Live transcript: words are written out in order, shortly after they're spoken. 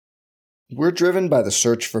We're driven by the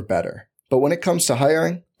search for better. But when it comes to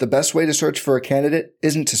hiring, the best way to search for a candidate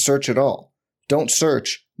isn't to search at all. Don't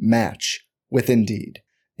search, match with Indeed.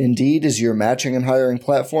 Indeed is your matching and hiring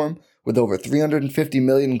platform with over 350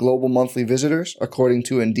 million global monthly visitors, according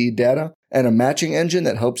to Indeed data, and a matching engine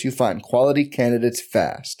that helps you find quality candidates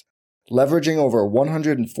fast. Leveraging over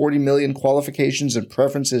 140 million qualifications and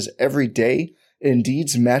preferences every day,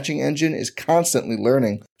 Indeed's matching engine is constantly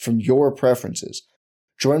learning from your preferences.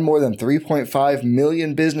 Join more than 3.5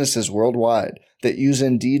 million businesses worldwide that use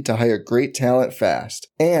Indeed to hire great talent fast.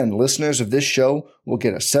 And listeners of this show will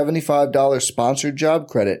get a $75 sponsored job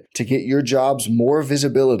credit to get your jobs more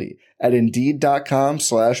visibility at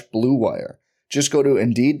Indeed.com/Blue Wire. Just go to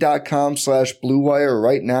Indeed.com/Blue Wire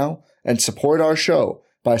right now and support our show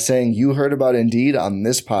by saying you heard about Indeed on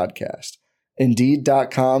this podcast.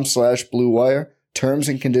 Indeed.com/Blue Wire. Terms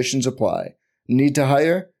and conditions apply. Need to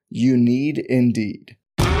hire? You need Indeed.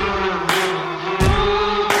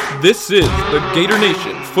 This is the Gator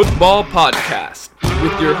Nation Football Podcast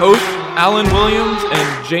with your hosts, Alan Williams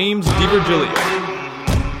and James DiVirgilio.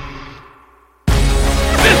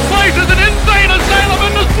 This place is an insane asylum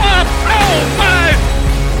in the swamp! Oh my!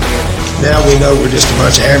 Now we know we're just a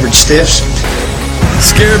bunch of average stiffs.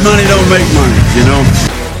 Scared money don't make money, you know?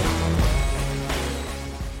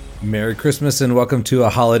 Merry Christmas and welcome to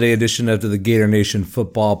a holiday edition of the Gator Nation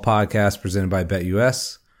Football Podcast presented by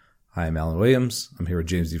BetUS. I am Alan Williams. I'm here with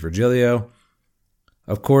James DiVirgilio.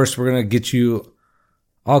 Of course, we're going to get you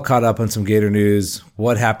all caught up on some Gator news,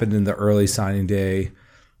 what happened in the early signing day,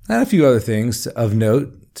 and a few other things of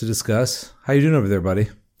note to discuss. How you doing over there,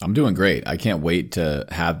 buddy? I'm doing great. I can't wait to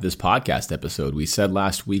have this podcast episode. We said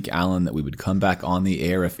last week, Alan, that we would come back on the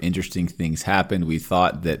air if interesting things happened. We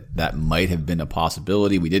thought that might have been a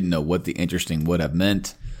possibility. We didn't know what the interesting would have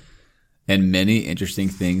meant. And many interesting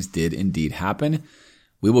things did indeed happen.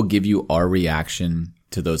 We will give you our reaction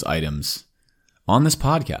to those items on this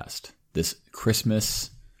podcast. This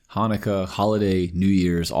Christmas, Hanukkah, holiday, New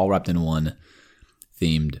Year's, all wrapped in one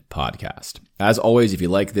themed podcast. As always, if you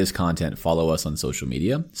like this content, follow us on social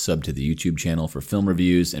media, sub to the YouTube channel for film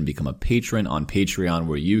reviews, and become a patron on Patreon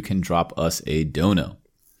where you can drop us a dono.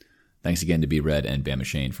 Thanks again to Be Red and Bama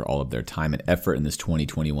Shane for all of their time and effort in this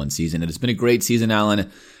 2021 season. It has been a great season,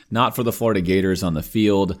 Alan, not for the Florida Gators on the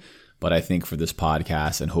field, but I think for this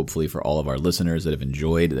podcast and hopefully for all of our listeners that have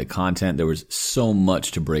enjoyed the content. There was so much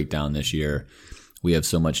to break down this year. We have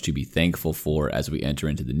so much to be thankful for as we enter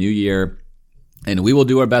into the new year. And we will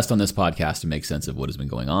do our best on this podcast to make sense of what has been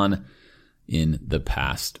going on in the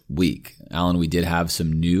past week. Alan, we did have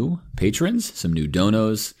some new patrons, some new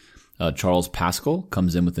donos. Charles Pascal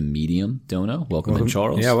comes in with a medium dono. Welcome in,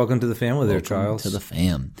 Charles. Yeah, welcome to the family there, Charles. To the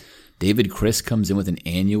fam. David Chris comes in with an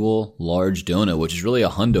annual large dono, which is really a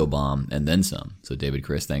hundo bomb and then some. So David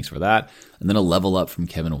Chris, thanks for that. And then a level up from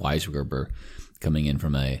Kevin Weisgerber coming in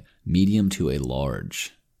from a medium to a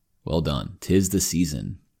large. Well done. 'Tis the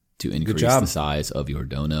season to increase the size of your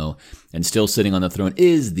dono. And still sitting on the throne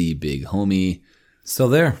is the big homie. Still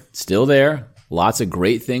there. Still there. Lots of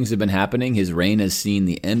great things have been happening. His reign has seen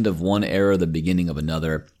the end of one era, the beginning of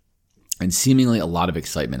another, and seemingly a lot of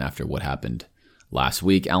excitement after what happened last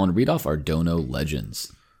week. Alan, read off our dono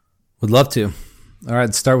legends. Would love to. All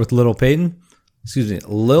right, start with Lil Payton.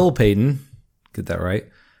 Get that right.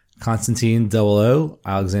 Constantine 00,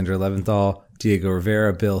 Alexander Leventhal, Diego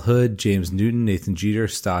Rivera, Bill Hood, James Newton, Nathan Jeter,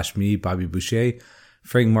 Stosh Me, Bobby Boucher,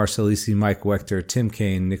 Frank Marcellisi, Mike Wechter, Tim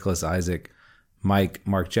Kane, Nicholas Isaac,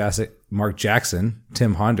 Mark Jackson,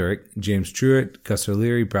 Tim Honderick, James Truitt, Gus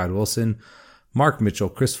O'Leary, Brad Wilson, Mark Mitchell,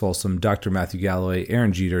 Chris Folsom, Dr. Matthew Galloway,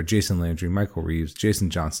 Aaron Jeter, Jason Landry, Michael Reeves, Jason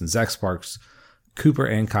Johnson, Zach Sparks, Cooper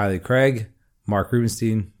and Kylie Craig, Mark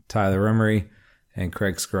Rubenstein, Tyler Emery, and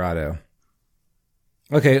Craig Scarrato.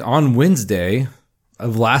 Okay, on Wednesday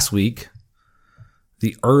of last week,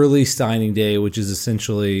 the early signing day, which is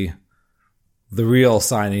essentially the real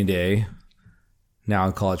signing day now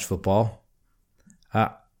in college football,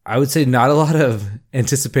 I would say not a lot of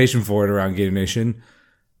anticipation for it around Gator Nation,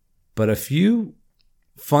 but a few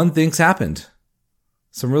fun things happened.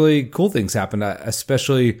 Some really cool things happened,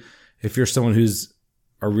 especially if you're someone who's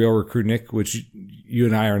a real recruitnik, which you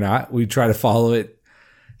and I are not. We try to follow it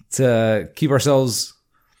to keep ourselves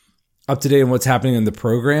up to date on what's happening in the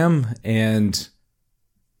program and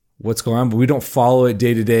what's going on, but we don't follow it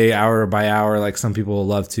day to day, hour by hour, like some people will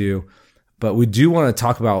love to. But we do want to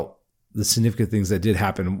talk about the significant things that did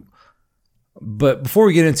happen. But before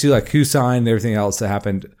we get into like who signed and everything else that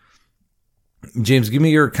happened, James, give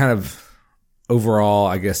me your kind of overall,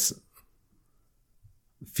 I guess,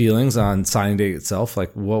 feelings on signing day itself.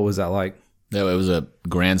 Like, what was that like? Yeah, it was a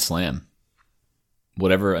grand slam.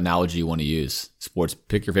 whatever analogy you want to use. Sports,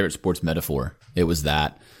 pick your favorite sports metaphor. It was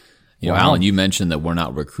that. Alan, you mentioned that we're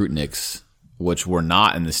not recruitniks, which we're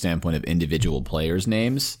not in the standpoint of individual players'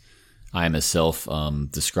 names. I am a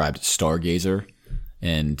self-described stargazer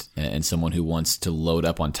and someone who wants to load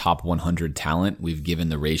up on top 100 talent. We've given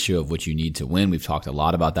the ratio of what you need to win. We've talked a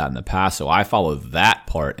lot about that in the past. So I follow that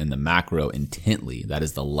part in the macro intently. That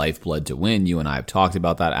is the lifeblood to win. You and I have talked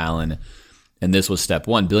about that, Alan. And this was step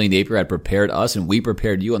one. Billy Napier had prepared us, and we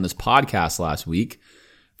prepared you on this podcast last week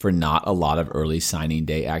for not a lot of early signing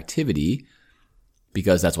day activity,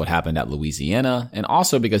 because that's what happened at Louisiana. And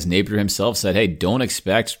also because Napier himself said, hey, don't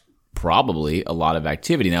expect probably a lot of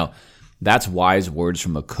activity. Now, that's wise words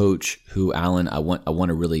from a coach who, Alan, I want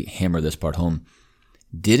to really hammer this part home,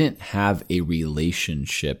 didn't have a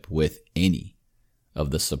relationship with any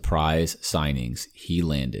of the surprise signings he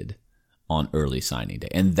landed on early signing day.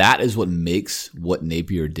 And that is what makes what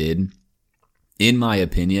Napier did, in my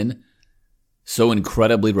opinion, so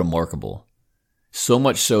incredibly remarkable. So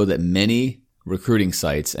much so that many recruiting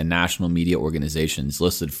sites and national media organizations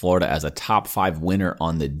listed Florida as a top 5 winner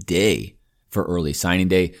on the day for early signing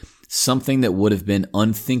day, something that would have been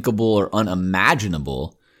unthinkable or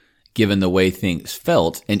unimaginable given the way things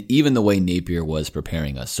felt and even the way Napier was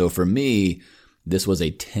preparing us. So for me, this was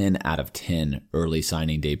a 10 out of 10 early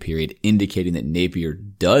signing day period, indicating that Napier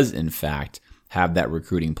does in fact have that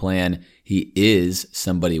recruiting plan. He is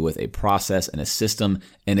somebody with a process and a system,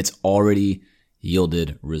 and it's already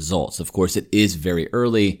yielded results. Of course, it is very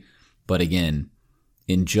early, but again,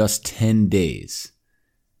 in just 10 days,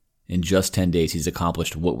 he's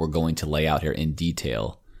accomplished what we're going to lay out here in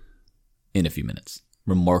detail in a few minutes.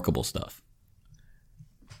 Remarkable stuff.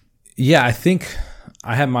 Yeah, I think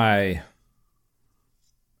I had my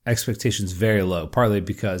expectations very low, partly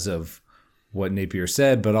because of what Napier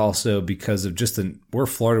said, but also because of just where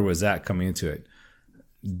Florida was at coming into it.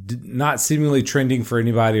 Not seemingly trending for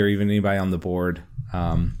anybody or even anybody on the board.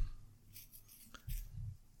 And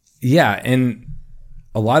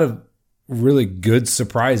a lot of really good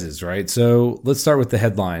surprises, right? So let's start with the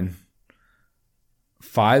headline.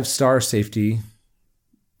 5-star safety,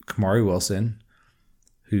 Kamari Wilson,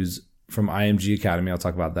 who's from IMG Academy. I'll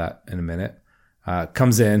talk about that in a minute.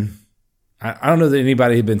 Comes in. I don't know that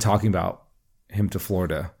anybody had been talking about him to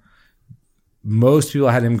Florida. Most people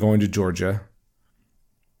had him going to Georgia.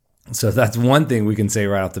 So that's one thing we can say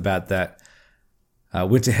right off the bat, that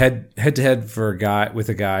went to head to head for a guy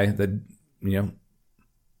that,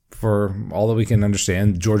 for all that we can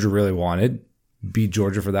understand, Georgia really wanted. Beat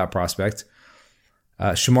Georgia for that prospect.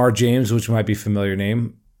 Shamar James, which might be a familiar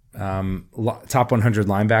name, top 100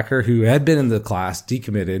 linebacker who had been in the class,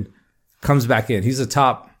 decommitted, comes back in. He's a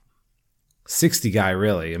top 60 guy,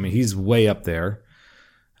 really. I mean, he's way up there.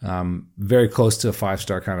 Very close to a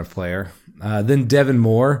 5-star kind of player. Then Devin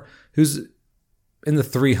Moore, who's in the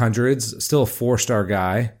 300s, still a 4-star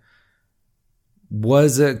guy.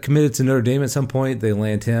 Was committed to Notre Dame at some point. They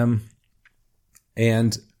land him.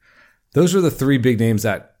 And those are the 3 big names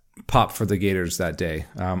that popped for the Gators that day.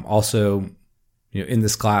 Also, in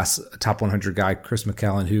this class, a top 100 guy, Chris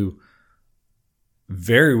McCallum, who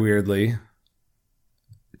very weirdly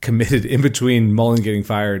committed in between Mullen getting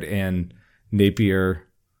fired and Napier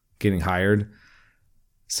getting hired.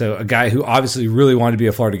 So a guy who obviously really wanted to be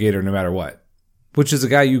a Florida Gator no matter what, which is a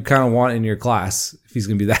guy you kind of want in your class if he's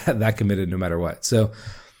going to be that committed no matter what. So,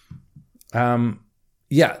 the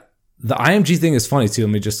IMG thing is funny too.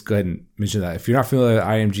 Let me just go ahead and mention that. If you're not familiar with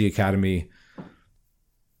IMG Academy,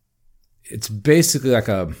 it's basically like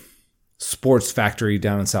a sports factory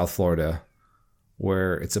down in South Florida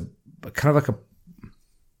where it's a kind of like a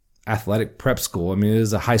athletic prep school. I mean, it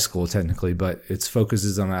is a high school technically, but its focus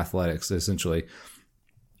is on athletics, essentially.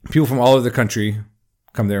 People from all over the country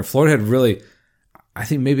come there. Florida had really, I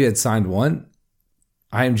think maybe had signed one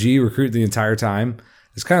IMG recruit the entire time.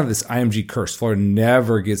 It's kind of this IMG curse. Florida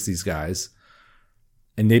never gets these guys.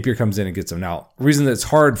 And Napier comes in and gets them. Now, the reason that it's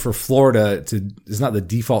hard for Florida is not the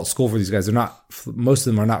default school for these guys. Most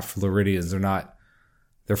of them are not Floridians.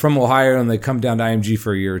 They're from Ohio and they come down to IMG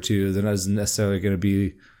for a year or two. They're not necessarily going to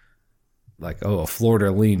be like, a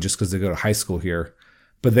Florida lean just because they go to high school here.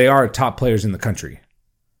 But they are top players in the country.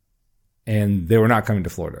 And they were not coming to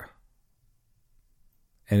Florida.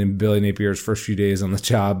 And in Billy Napier's first few days on the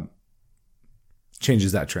job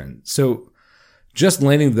changes that trend. So just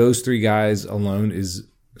landing those 3 guys alone is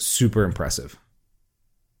super impressive.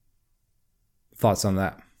 Thoughts on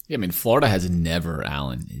that? Yeah, I mean, Florida has never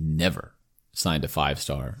signed a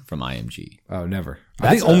 5-star from IMG. Oh, never. I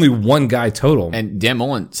think only one guy total. And Dan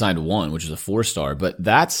Mullen signed one, which is a 4-star, but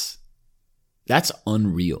that's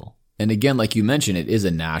unreal. And again, like you mentioned, it is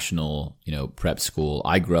a national, prep school.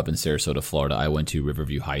 I grew up in Sarasota, Florida. I went to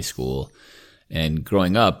Riverview High School. And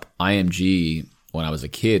growing up, IMG, when I was a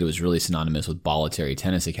kid, was really synonymous with Bolletary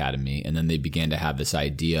Tennis Academy. And then they began to have this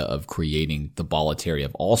idea of creating the Bolletary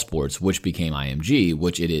of all sports, which became IMG,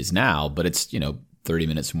 which it is now. But it's, 30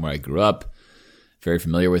 minutes from where I grew up. Very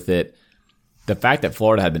familiar with it. The fact that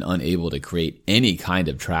Florida had been unable to create any kind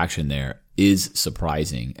of traction there is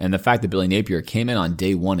surprising. And the fact that Billy Napier came in on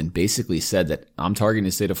day one and basically said that I'm targeting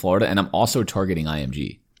the state of Florida and I'm also targeting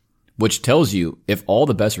IMG, which tells you if all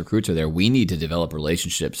the best recruits are there, we need to develop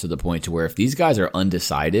relationships to the point to where if these guys are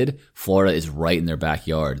undecided, Florida is right in their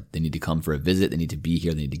backyard. They need to come for a visit. They need to be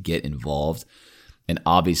here. They need to get involved. And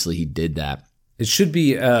obviously he did that. It should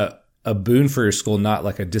be a boon for your school, not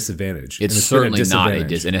like a disadvantage. It's certainly not a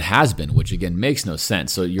disadvantage, and it has been, which again makes no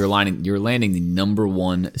sense. So you're landing the number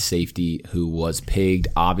one safety who was pegged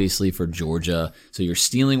obviously for Georgia. So you're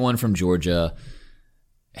stealing one from Georgia.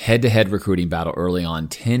 Head-to-head recruiting battle early on,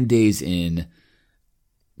 10 days in.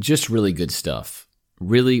 Just really good stuff.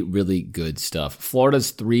 Really, really good stuff. Florida's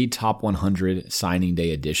 3 top 100 signing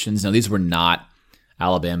day additions. Now these were not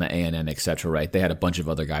Alabama, A&M, etc., right? They had a bunch of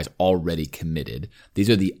other guys already committed. These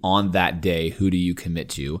are the on that day, who do you commit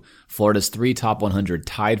to? Florida's 3 top 100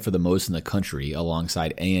 tied for the most in the country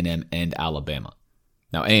alongside A&M and Alabama.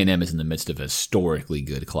 Now, A&M is in the midst of a historically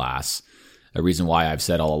good class. A reason why I've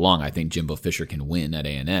said all along I think Jimbo Fisher can win at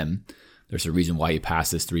A&M. There's a reason why he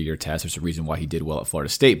passed this 3-year test. There's a reason why he did well at Florida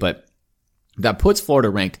State. But that puts Florida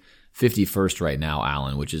ranked 51st right now,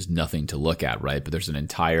 Allen, which is nothing to look at, right? But there's an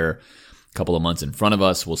entire couple of months in front of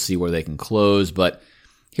us. We'll see where they can close. But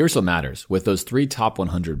here's what matters. With those 3 top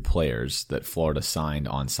 100 players that Florida signed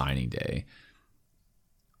on signing day,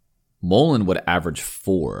 Mullen would average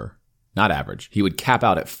 4, not average, he would cap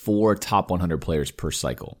out at 4 top 100 players per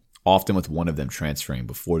cycle, often with one of them transferring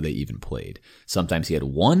before they even played. Sometimes he had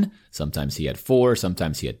 1, sometimes he had 4,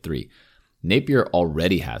 sometimes he had 3. Napier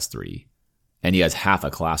already has 3, and he has half a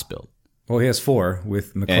class built. Well, he has 4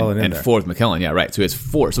 with McClellan in and there. 4 with McClellan, yeah, right. So he has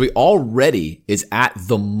 4. So he already is at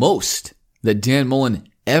the most that Dan Mullen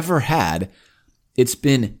ever had. It's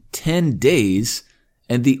been 10 days,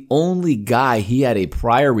 and the only guy he had a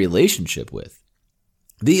prior relationship with,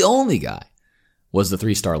 the only guy, was the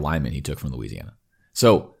 3-star lineman he took from Louisiana.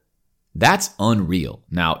 So that's unreal.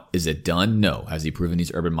 Now, is it done? No. Has he proven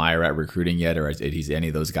he's Urban Meyer at recruiting yet, or is he any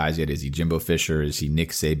of those guys yet? Is he Jimbo Fisher? Is he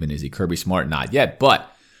Nick Saban? Is he Kirby Smart? Not yet, but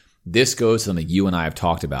this goes to something you and I have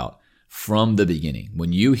talked about from the beginning.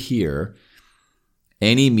 When you hear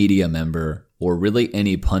any media member or really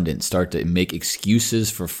any pundit start to make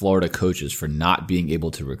excuses for Florida coaches for not being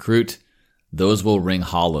able to recruit, those will ring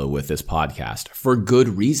hollow with this podcast for good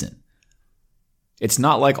reason. It's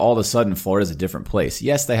not like all of a sudden Florida's a different place.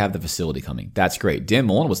 Yes, they have the facility coming. That's great. Dan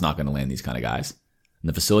Mullen was not going to land these kind of guys. And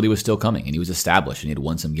the facility was still coming, and he was established, and he had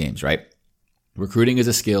won some games, right? Recruiting is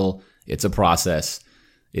a skill. It's a process.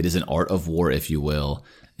 It is an art of war, if you will.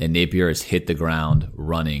 And Napier has hit the ground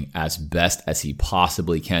running as best as he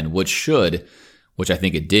possibly can, which I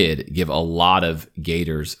think it did, give a lot of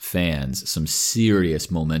Gators fans some serious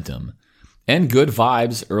momentum and good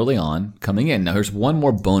vibes early on coming in. Now, here's one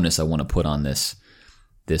more bonus I want to put on this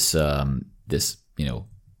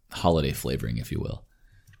holiday flavoring, if you will.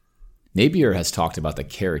 Napier has talked about the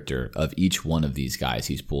character of each one of these guys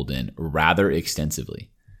he's pulled in rather extensively.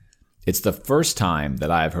 It's the first time that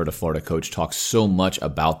I've heard a Florida coach talk so much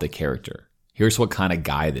about the character. Here's what kind of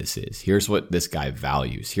guy this is. Here's what this guy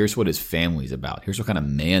values. Here's what his family's about. Here's what kind of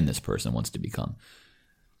man this person wants to become.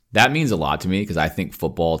 That means a lot to me because I think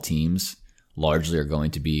football teams largely are going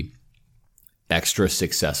to be extra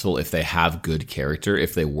successful if they have good character,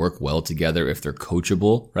 if they work well together, if they're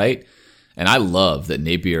coachable, right? And I love that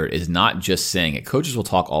Napier is not just saying it. Coaches will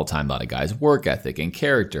talk all the time about a guy's work ethic and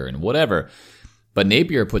character and whatever. But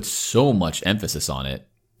Napier puts so much emphasis on it.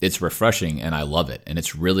 It's refreshing, and I love it. And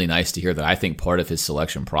it's really nice to hear that I think part of his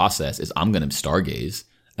selection process is I'm going to stargaze,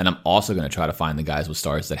 and I'm also going to try to find the guys with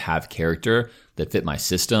stars that have character, that fit my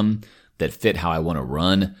system, that fit how I want to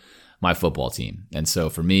run my football team. And so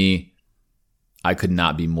for me, I could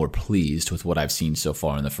not be more pleased with what I've seen so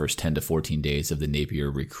far in the first 10 to 14 days of the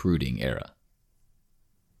Napier recruiting era.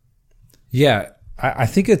 Yeah, I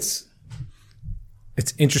think it's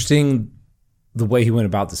interesting the way he went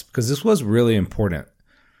about this, because this was really important.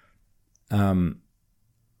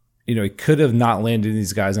 He could have not landed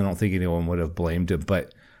these guys. I don't think anyone would have blamed him,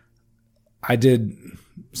 but I did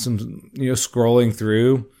some, scrolling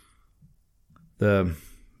through the,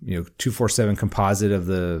 247 composite of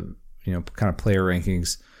the, kind of player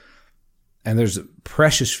rankings. And there's a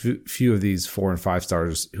precious few of these 4 and 5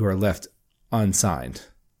 stars who are left unsigned.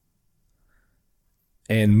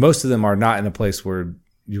 And most of them are not in a place where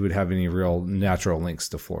you would have any real natural links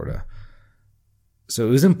to Florida. So it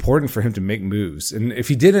was important for him to make moves. And if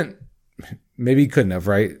he didn't, maybe he couldn't have,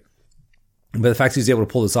 right? But the fact he's able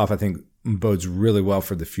to pull this off, I think, bodes really well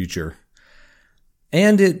for the future.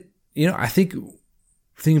 And I think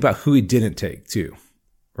thinking about who he didn't take too,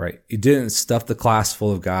 right? He didn't stuff the class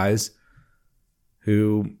full of guys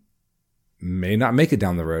who may not make it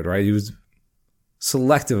down the road, right? He was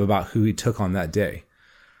selective about who he took on that day.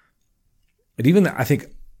 It even, I think,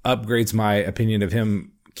 upgrades my opinion of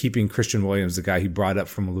him keeping Christian Williams, the guy he brought up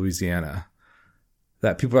from Louisiana.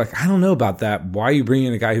 That people are like, I don't know about that. Why are you bringing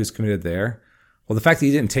in a guy who's committed there? Well, the fact that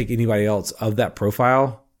he didn't take anybody else of that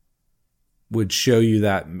profile would show you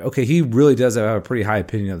that, okay, he really does have a pretty high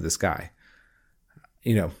opinion of this guy.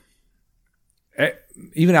 Even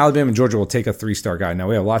Alabama and Georgia will take a 3-star guy. Now,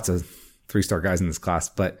 we have lots of 3-star guys in this class,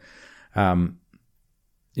 but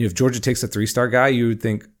if Georgia takes a 3-star guy, you would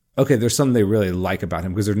think, okay, there's something they really like about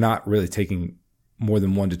him because they're not really taking more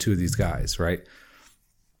than 1 to 2 of these guys, right?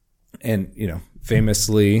 And,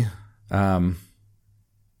 famously, now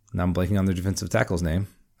I'm blanking on their defensive tackle's name.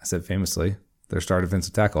 I said famously, their star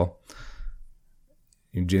defensive tackle.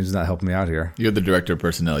 James is not helping me out here. You're the director of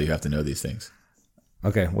personnel. You have to know these things.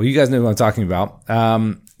 Okay. Well, you guys know who I'm talking about.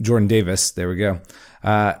 Jordan Davis. There we go.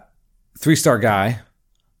 3-star guy.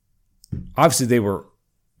 Obviously, they were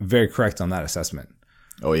very correct on that assessment.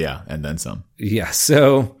 Oh, yeah. And then some. Yeah.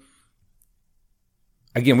 So,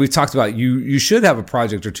 again, we've talked about you should have a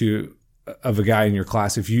project or two of a guy in your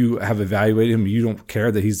class. If you have evaluated him, you don't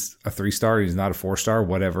care that he's a 3-star, he's not a 4-star,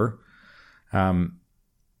 whatever.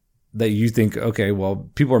 That you think, okay, well,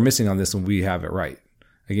 people are missing on this and we have it right.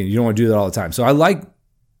 Again, you don't want to do that all the time. So I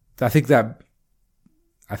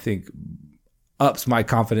think ups my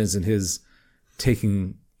confidence in his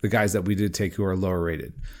taking the guys that we did take who are lower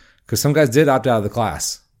rated. Because some guys did opt out of the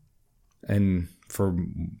class. And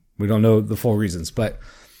we don't know the full reasons, but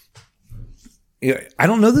I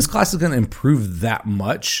don't know this class is going to improve that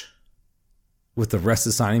much with the rest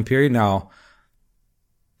of the signing period. Now,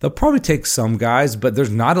 they'll probably take some guys, but there's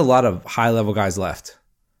not a lot of high-level guys left.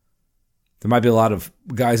 There might be a lot of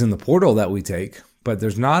guys in the portal that we take, but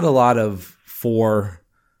there's not a lot of 4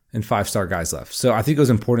 and 5-star guys left. So I think it was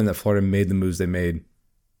important that Florida made the moves they made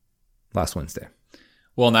last Wednesday.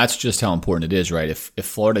 Well, and that's just how important it is, right? If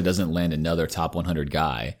Florida doesn't land another top 100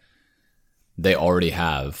 guy, they already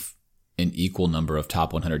have an equal number of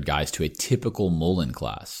top 100 guys to a typical Mullen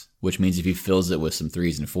class, which means if he fills it with some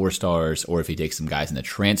 3s and 4-stars, or if he takes some guys in the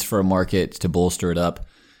transfer market to bolster it up,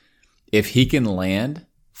 if he can land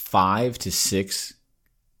 5 to 6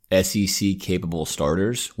 SEC capable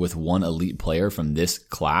starters with one elite player from this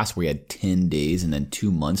class where he had 10 days and then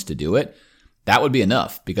 2 months to do it, that would be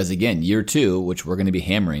enough. Because again, year 2, which we're going to be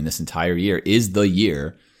hammering this entire year, is the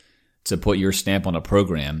year to put your stamp on a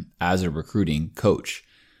program as a recruiting coach.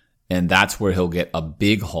 And that's where he'll get a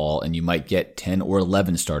big haul, and you might get 10 or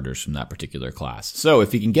 11 starters from that particular class. So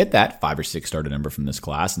if he can get that 5 or 6 starter number from this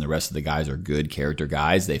class, and the rest of the guys are good character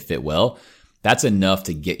guys, they fit well, that's enough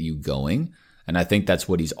to get you going. And I think that's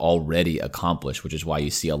what he's already accomplished, which is why you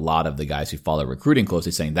see a lot of the guys who follow recruiting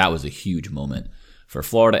closely saying that was a huge moment for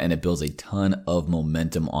Florida, and it builds a ton of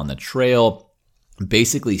momentum on the trail,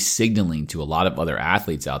 basically signaling to a lot of other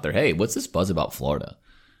athletes out there, hey, what's this buzz about Florida,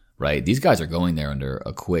 right? These guys are going there under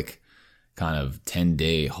a quick kind of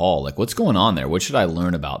 10-day haul. Like, what's going on there? What should I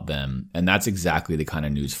learn about them? And that's exactly the kind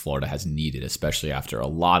of news Florida has needed, especially after a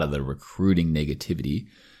lot of the recruiting negativity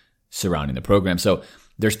surrounding the program. So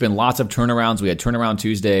there's been lots of turnarounds. We had turnaround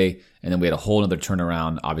Tuesday, and then we had a whole other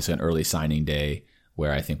turnaround, obviously an early signing day,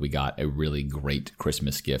 where I think we got a really great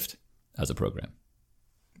Christmas gift as a program.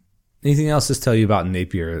 Anything else to tell you about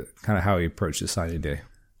Napier, kind of how he approached the signing day?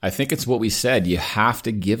 I think it's what we said. You have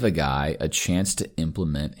to give a guy a chance to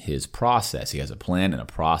implement his process. He has a plan and a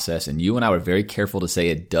process, and you and I were very careful to say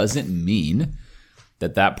it doesn't mean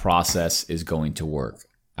that process is going to work.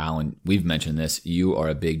 Alan, we've mentioned this. You are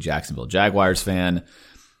a big Jacksonville Jaguars fan.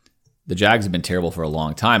 The Jags have been terrible for a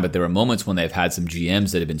long time, but there are moments when they've had some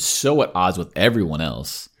GMs that have been so at odds with everyone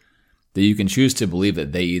else that you can choose to believe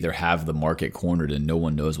that they either have the market cornered and no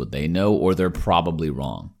one knows what they know, or they're probably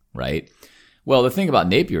wrong, right? Well, the thing about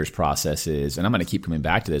Napier's process is, and I'm going to keep coming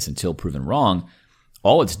back to this until proven wrong,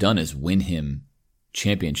 all it's done is win him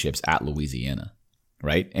championships at Louisiana,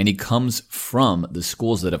 right? And he comes from the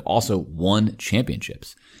schools that have also won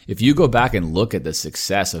championships. If you go back and look at the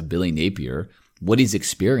success of Billy Napier, what he's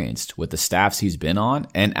experienced with the staffs he's been on,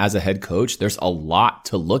 and as a head coach, there's a lot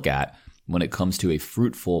to look at when it comes to a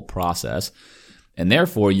fruitful process. And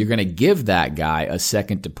therefore, you're going to give that guy a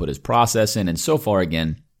second to put his process in. And so far,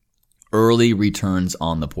 again, early returns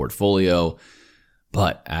on the portfolio.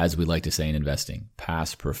 But as we like to say in investing,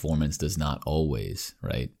 past performance does not always,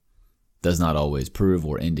 right? Does not always prove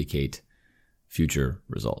or indicate future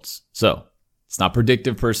results. So it's not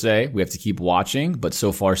predictive per se. We have to keep watching, but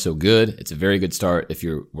so far so good. It's a very good start. If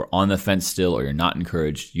we're on the fence still or you're not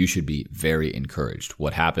encouraged, you should be very encouraged.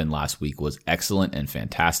 What happened last week was excellent and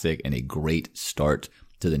fantastic and a great start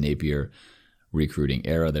to the Napier recruiting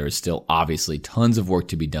era. There is still obviously tons of work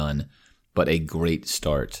to be done, but a great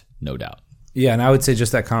start, no doubt. Yeah, and I would say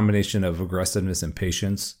just that combination of aggressiveness and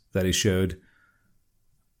patience that he showed,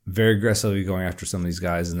 very aggressively going after some of these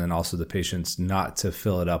guys, and then also the patience not to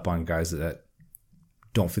fill it up on guys that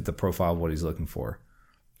don't fit the profile of what he's looking for.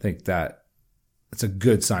 I think that it's a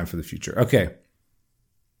good sign for the future. Okay,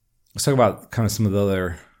 let's talk about kind of some of the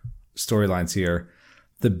other storylines here.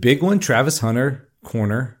 The big one, Travis Hunter,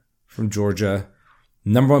 corner from Georgia,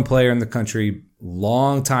 number one player in the country,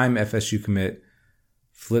 long-time FSU commit,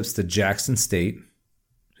 flips to Jackson State,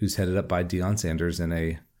 who's headed up by Deion Sanders in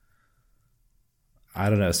a, I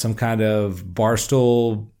don't know, some kind of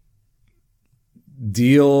Barstool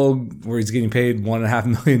deal where he's getting paid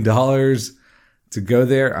 $1.5 million to go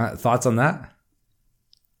there. Thoughts on that?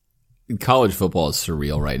 College football is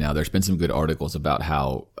surreal right now. There's been some good articles about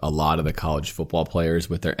how a lot of the college football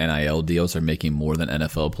players with their NIL deals are making more than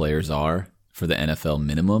NFL players are for the NFL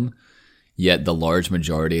minimum. Yet the large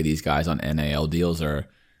majority of these guys on NIL deals are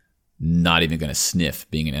not even going to sniff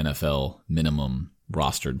being an NFL minimum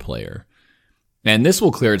rostered player. And this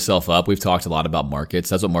will clear itself up. We've talked a lot about markets.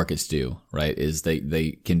 That's what markets do, right? Is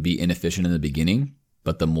they can be inefficient in the beginning,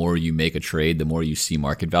 but the more you make a trade, the more you see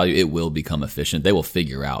market value, it will become efficient. They will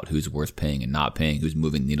figure out who's worth paying and not paying, who's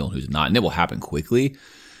moving the needle and who's not, and it will happen quickly.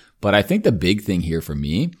 But I think the big thing here for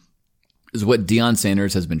me is what Deion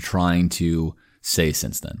Sanders has been trying to say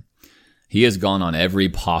since then. He has gone on every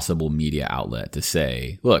possible media outlet to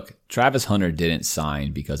say, look, Travis Hunter didn't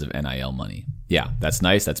sign because of NIL money. Yeah, that's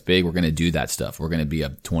nice. That's big. We're going to do that stuff. We're going to be a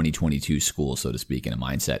 2022 school, so to speak, in a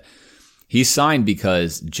mindset. He signed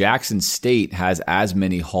because Jackson State has as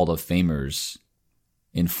many Hall of Famers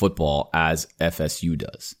in football as FSU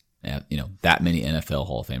does. That many NFL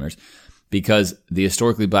Hall of Famers. Because the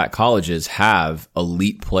historically black colleges have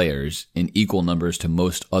elite players in equal numbers to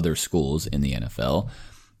most other schools in the NFL.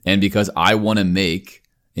 And because I want to make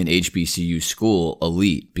an HBCU school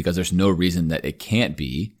elite, because there's no reason that it can't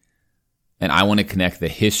be, and I want to connect the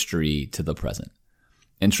history to the present.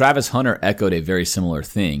 And Travis Hunter echoed a very similar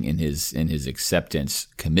thing in his acceptance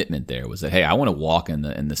commitment there, was that, hey, I want to walk in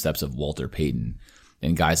the steps of Walter Payton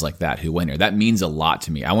and guys like that who went here. That means a lot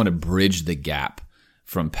to me. I want to bridge the gap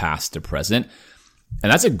from past to present.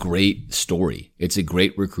 And that's a great story. It's a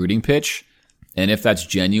great recruiting pitch. And if that's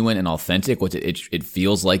genuine and authentic, what it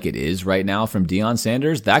feels like it is right now from Deion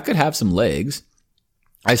Sanders, that could have some legs.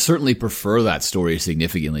 I certainly prefer that story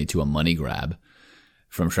significantly to a money grab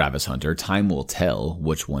from Travis Hunter. Time will tell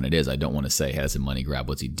which one it is. I don't want to say, hey, that's a money grab.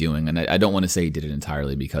 What's he doing? And I don't want to say he did it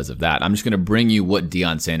entirely because of that. I'm just going to bring you what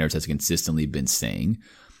Deion Sanders has consistently been saying.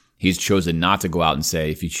 He's chosen not to go out and say,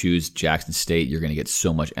 if you choose Jackson State, you're going to get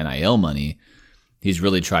so much NIL money. He's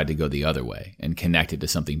really tried to go the other way and connect it to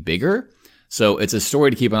something bigger. So it's a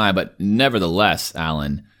story to keep an eye on, but nevertheless,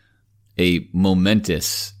 Alan, a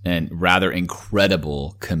momentous and rather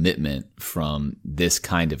incredible commitment from this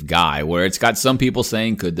kind of guy, where it's got some people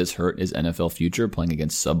saying, could this hurt his NFL future playing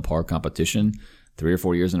against subpar competition 3 or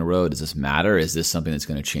 4 years in a row? Does this matter? Is this something that's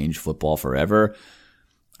going to change football forever?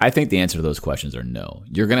 I think the answer to those questions are no.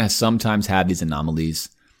 You're going to sometimes have these anomalies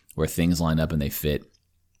where things line up and they fit,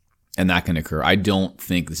 and that can occur. I don't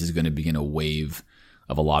think this is going to begin a wave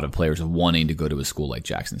of a lot of players wanting to go to a school like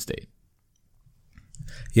Jackson State.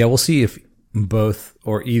 Yeah, we'll see if both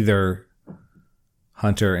or either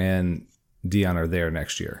Hunter and Deion are there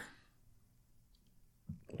next year.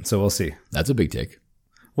 So we'll see. That's a big take.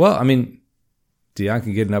 Well, I mean, Deion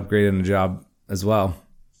can get an upgrade in a job as well.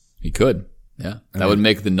 He could, yeah. That would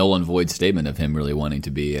make the null and void statement of him really wanting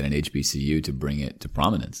to be at an HBCU to bring it to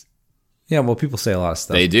prominence. Yeah, well, people say a lot of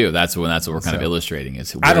stuff. They do. That's what we're kind of illustrating.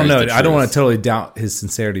 Is I don't know. I don't want to totally doubt his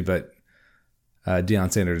sincerity, but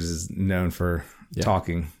Deion Sanders is known for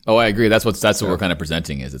talking. Oh, I agree. That's what we're kind of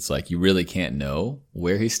presenting. Is it's like you really can't know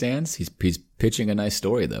where he stands. He's pitching a nice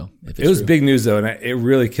story though. It was big news though, and it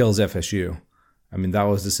really kills FSU. I mean, that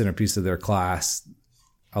was the centerpiece of their class.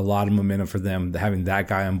 A lot of momentum for them having that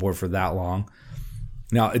guy on board for that long.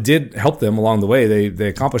 Now, it did help them along the way. They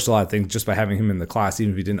accomplished a lot of things just by having him in the class,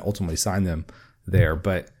 even if he didn't ultimately sign them there.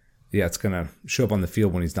 But, yeah, it's going to show up on the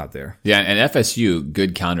field when he's not there. Yeah, and FSU,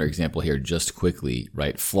 good counterexample here just quickly,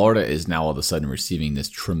 right? Florida is now all of a sudden receiving this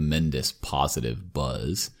tremendous positive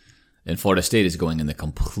buzz And Florida State is going in the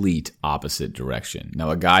complete opposite direction. Now,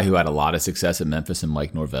 a guy who had a lot of success at Memphis and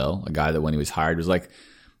Mike Norvell, a guy that when he was hired was like,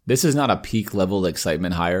 this is not a peak level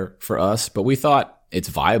excitement hire for us, but we thought it's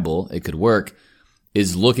viable, it could work,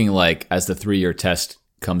 is looking like as the 3-year test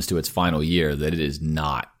comes to its final year that it is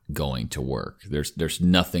not going to work. There's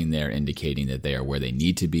nothing there indicating that they are where they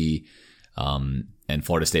need to be. And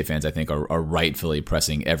Florida State fans, I think, are rightfully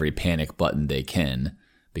pressing every panic button they can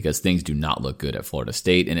because things do not look good at Florida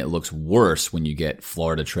State. And it looks worse when you get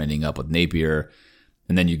Florida trending up with Napier,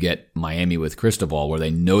 and then you get Miami with Cristobal, where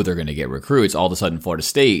they know they're going to get recruits. All of a sudden, Florida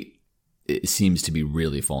State, it seems to be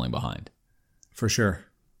really falling behind. For sure.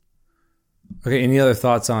 Okay, any other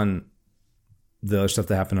thoughts on the other stuff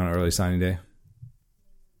that happened on early signing day?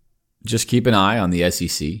 Just keep an eye on the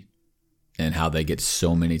SEC and how they get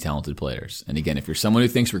so many talented players. And again, if you're someone who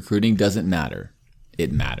thinks recruiting doesn't matter,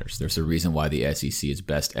 it matters. There's a reason why the SEC is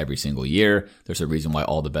best every single year. There's a reason why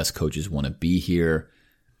all the best coaches want to be here.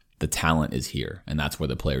 The talent is here, and that's where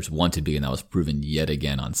the players want to be, and that was proven yet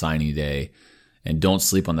again on signing day. And don't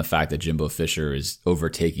sleep on the fact that Jimbo Fisher is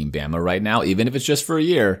overtaking Bama right now, even if it's just for a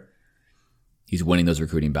year. He's winning those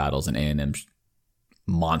recruiting battles, and A&M's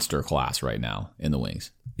monster class right now in the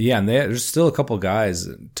wings. Yeah, and there's still a couple guys,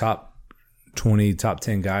 top 20, top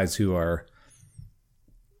 10 guys who are,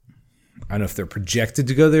 I don't know if they're projected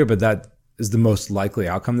to go there, but that is the most likely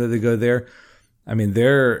outcome that they go there. I mean,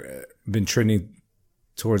 they're been trending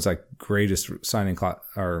towards like greatest signing class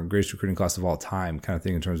or greatest recruiting class of all time kind of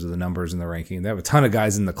thing in terms of the numbers and the ranking. They have a ton of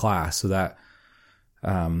guys in the class, so that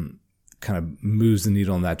kind of moves the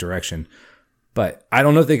needle in that direction. But I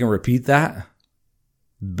don't know if they can repeat that.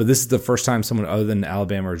 But this is the first time someone other than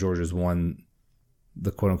Alabama or Georgia has won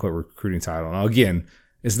the quote-unquote recruiting title. Now, again,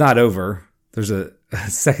 it's not over. There's a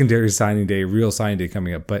secondary signing day, real signing day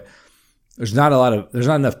coming up. But there's not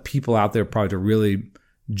enough people out there probably to really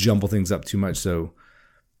jumble things up too much. So,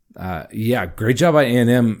 yeah, great job by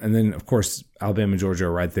A&M. And then, of course, Alabama and Georgia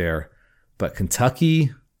are right there. But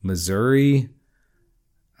Kentucky, Missouri,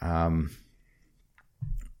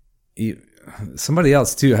 somebody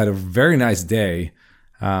else, too, had a very nice day.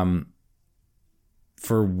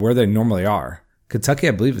 For where they normally are. Kentucky,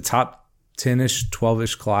 I believe, a top 10-ish,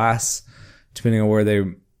 12-ish class, depending on where they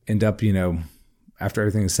end up, after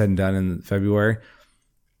everything is said and done in February.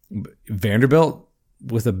 Vanderbilt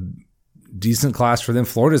with a decent class for them.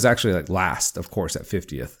 Florida's actually like last, of course, at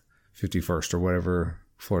 50th, 51st, or whatever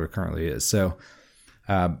Florida currently is. So,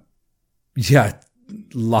 yeah, a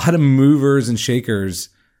lot of movers and shakers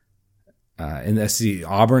in the SEC.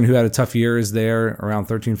 Auburn, who had a tough year, is there around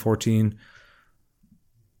 13, 14.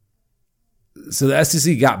 So the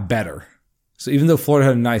SEC got better. So even though Florida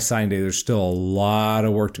had a nice signing day, there's still a lot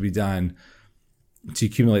of work to be done to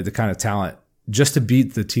accumulate the kind of talent just to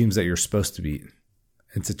beat the teams that you're supposed to beat.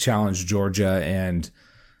 And to challenge Georgia and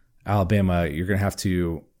Alabama, you're going to have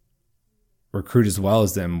to recruit as well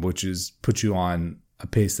as them, which is put you on a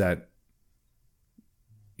pace that,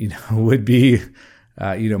 would be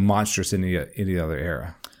monstrous in any other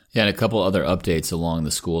era. Yeah, and a couple other updates along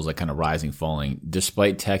the schools, like kind of rising, falling.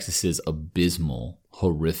 Despite Texas's abysmal,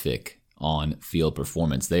 horrific on-field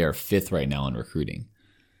performance, they are 5th right now in recruiting.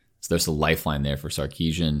 So there's a lifeline there for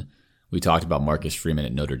Sarkisian. We talked about Marcus Freeman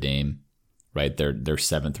at Notre Dame, right? They're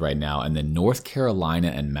 7th right now. And then North Carolina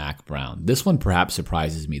and Mac Brown. This one perhaps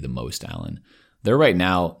surprises me the most, Alan. They're right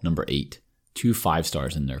now number 8, 2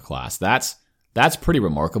 5-stars in their class. That's pretty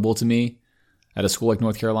remarkable to me at a school like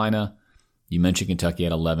North Carolina. You mentioned Kentucky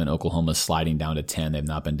at 11, Oklahoma sliding down to 10. They've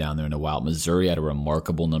not been down there in a while. Missouri had a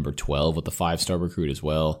remarkable number 12 with the 5-star recruit as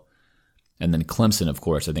well. And then Clemson, of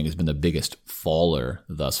course, I think has been the biggest faller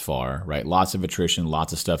thus far, right? Lots of attrition,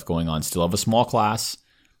 lots of stuff going on. Still have a small class,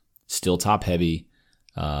 still top heavy,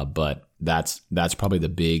 but that's probably the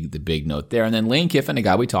big note there. And then Lane Kiffin, a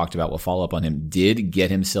guy we talked about, we'll follow up on him, did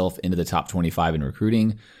get himself into the top 25 in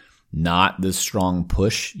recruiting. Not the strong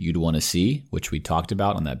push you'd want to see, which we talked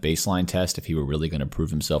about on that baseline test if he were really going to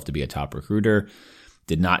prove himself to be a top recruiter.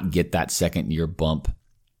 Did not get that second-year bump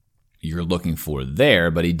you're looking for there,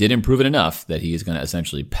 but he did improve it enough that he is going to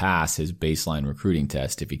essentially pass his baseline recruiting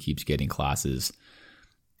test if he keeps getting classes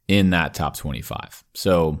in that top 25.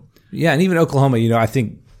 So, yeah, and even Oklahoma, I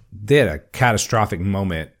think they had a catastrophic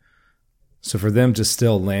moment. So for them to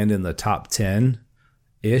still land in the top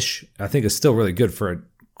 10-ish, I think is still really good for a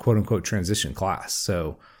quote-unquote transition class.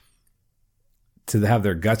 So to have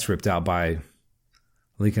their guts ripped out by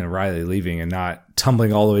Lincoln and Riley leaving and not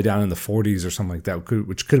tumbling all the way down in the 40s or something like that,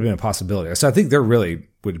 which could have been a possibility. So I think they're really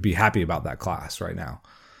would be happy about that class right now,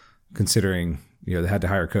 considering they had to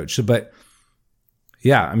hire a coach. So, but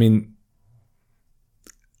yeah, I mean,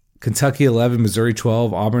 Kentucky 11, Missouri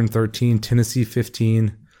 12, Auburn 13, Tennessee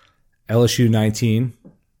 15, LSU 19.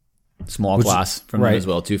 Small class from them as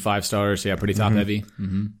well. 2 5-stars. Yeah, pretty top heavy.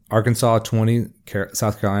 Mm-hmm. Arkansas 20,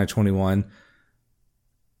 South Carolina 21.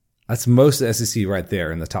 That's most of the SEC right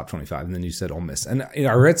there in the top 25. And then you said Ole Miss. And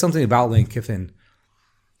I read something about Lane Kiffin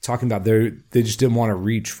talking about they just didn't want to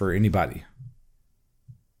reach for anybody.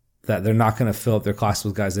 That they're not going to fill up their class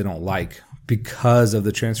with guys they don't like because of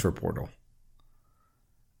the transfer portal.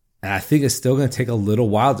 And I think it's still going to take a little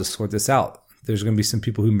while to sort this out. There's going to be some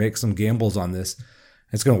people who make some gambles on this.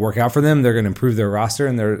 It's going to work out for them. They're going to improve their roster,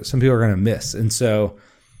 and some people are going to miss. And so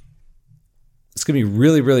it's going to be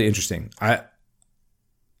really, really interesting.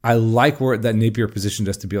 I like where that Napier positioned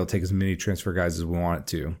us to be able to take as many transfer guys as we want it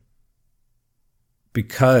to.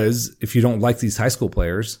 Because if you don't like these high school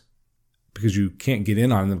players, because you can't get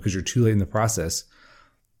in on them because you're too late in the process,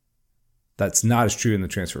 that's not as true in the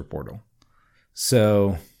transfer portal.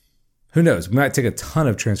 So who knows? We might take a ton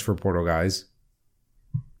of transfer portal guys.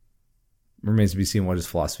 Remains to be seen what his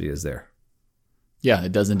philosophy is there. Yeah,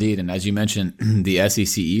 it does indeed. And as you mentioned, the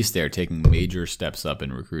SEC East there taking major steps up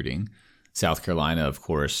in recruiting. South Carolina, of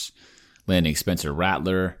course, landing Spencer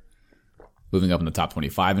Rattler, moving up in the top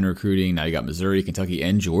 25 in recruiting. Now you got Missouri, Kentucky,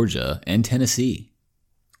 and Georgia, and Tennessee,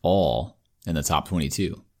 all in the top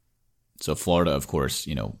 22. So Florida, of course,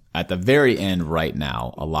 at the very end right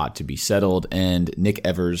now, a lot to be settled. And Nick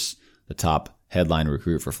Evers, the top headline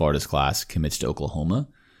recruit for Florida's class, commits to Oklahoma,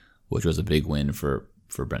 which was a big win for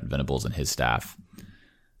Brent Venables and his staff.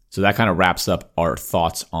 So that kind of wraps up our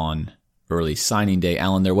thoughts on early signing day.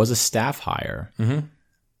 Alan, there was a staff hire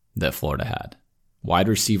that Florida had. Wide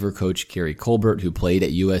receiver coach Kerry Colbert, who played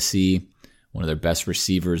at USC, one of their best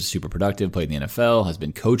receivers, super productive, played in the NFL, has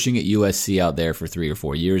been coaching at USC out there for 3 or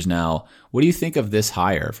 4 years now. What do you think of this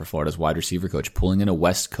hire for Florida's wide receiver coach, pulling in a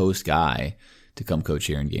West Coast guy to come coach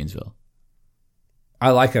here in Gainesville?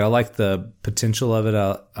 I like it. I like the potential of it.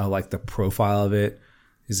 I like the profile of it.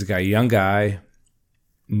 He's a young guy,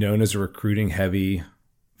 known as a recruiting heavy,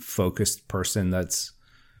 focused person. That's,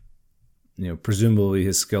 presumably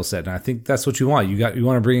his skill set. And I think that's what you want. You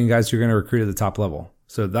want to bring in guys who are going to recruit at the top level.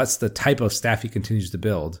 So that's the type of staff he continues to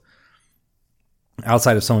build.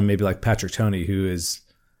 Outside of someone maybe like Patrick Toney, who is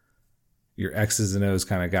your X's and O's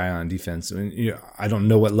kind of guy on defense. I mean, I don't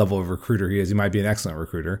know what level of recruiter he is. He might be an excellent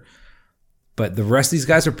recruiter. But the rest of these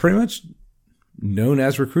guys are pretty much known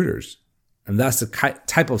as recruiters. And that's the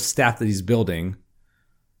type of staff that he's building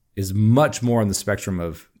is much more on the spectrum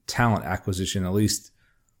of talent acquisition, at least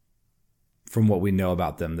from what we know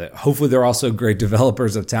about them. That hopefully they're also great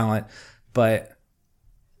developers of talent, but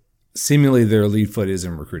seemingly their lead foot is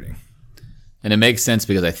in recruiting. And it makes sense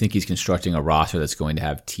because I think he's constructing a roster that's going to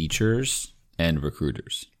have teachers and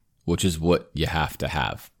recruiters, which is what you have to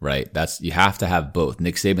have, right? You have to have both.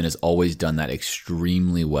 Nick Saban has always done that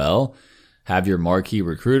extremely well. Have your marquee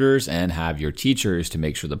recruiters and have your teachers to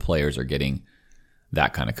make sure the players are getting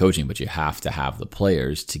that kind of coaching, but you have to have the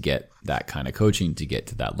players to get that kind of coaching to get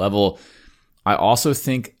to that level. I also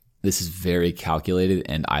think this is very calculated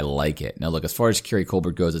and I like it. Now look, as far as Kerry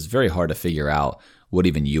Colbert goes, it's very hard to figure out what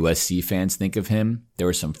even USC fans think of him. There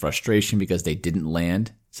was some frustration because they didn't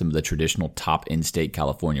land some of the traditional top in-state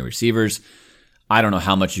California receivers. I don't know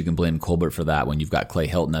how much you can blame Colbert for that when you've got Clay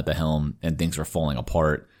Helton at the helm and things are falling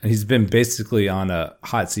apart. And he's been basically on a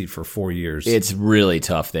hot seat for 4 years. It's really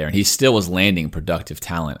tough there. And he still was landing productive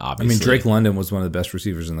talent, obviously. I mean, Drake London was one of the best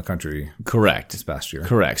receivers in the country. Correct. This past year.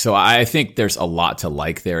 Correct. So I think there's a lot to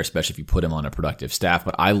like there, especially if you put him on a productive staff.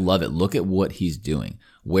 But I love it. Look at what he's doing.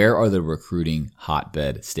 Where are the recruiting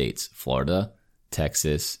hotbed states? Florida,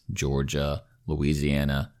 Texas, Georgia,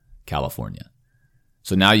 Louisiana, California.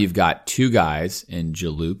 So now you've got 2 guys in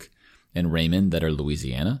Jaluk and Raymond that are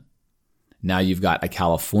Louisiana. Now you've got a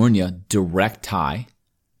California direct tie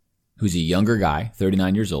who's a younger guy,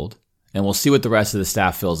 39 years old. And we'll see what the rest of the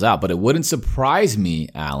staff fills out. But it wouldn't surprise me,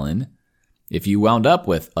 Alan, if you wound up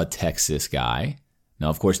with a Texas guy. Now,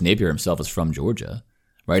 of course, Napier himself is from Georgia,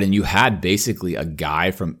 right? And you had basically a guy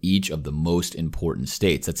from each of the most important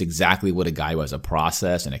states. That's exactly what a guy who has a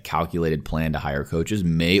process and a calculated plan to hire coaches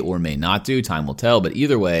may or may not do. Time will tell. But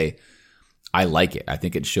either way, I like it. I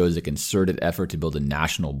think it shows a concerted effort to build a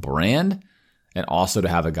national brand and also to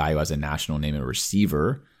have a guy who has a national name and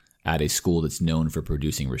receiver at a school that's known for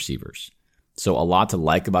producing receivers. So a lot to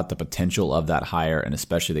like about the potential of that hire and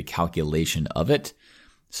especially the calculation of it.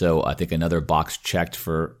 So I think another box checked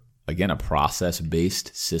for, again, a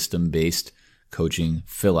process-based, system-based coaching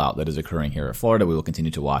fill-out that is occurring here at Florida. We will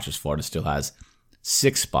continue to watch as Florida still has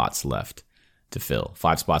 6 spots left to fill.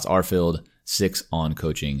 5 spots are filled, 6 on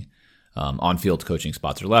coaching on-field coaching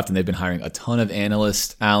spots are left, and they've been hiring a ton of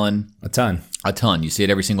analysts, Alan. A ton. You see it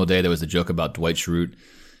every single day. There was a joke about Dwight Schrute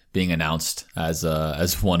being announced as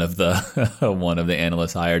one of the one of the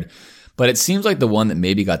analysts hired. But it seems like the one that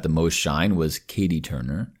maybe got the most shine was Katie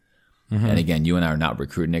Turner. Mm-hmm. And again, you and I are not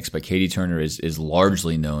recruiting, but Katie Turner is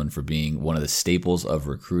largely known for being one of the staples of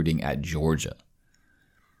recruiting at Georgia.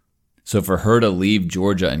 So for her to leave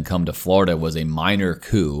Georgia and come to Florida was a minor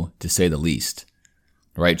coup, to say the least.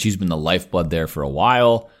 Right? She's been the lifeblood there for a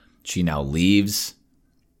while. She now leaves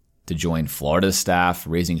to join Florida's staff,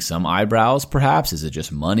 raising some eyebrows, perhaps. Is it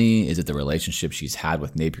just money? Is it the relationship she's had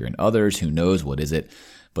with Napier and others? Who knows? What is it?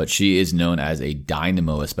 But she is known as a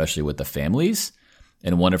dynamo, especially with the families.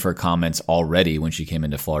 And one of her comments already when she came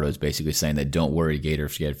into Florida was basically saying that don't worry,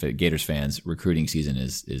 Gators fans, recruiting season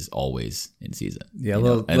is always in season. Yeah, a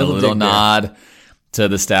little nod to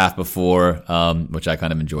the staff before, which I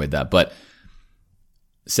kind of enjoyed that. But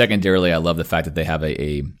secondarily, I love the fact that they have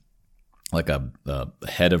a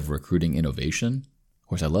head of recruiting innovation. Of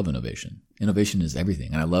course, I love innovation. Innovation is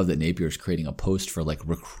everything. And I love that Napier is creating a post for like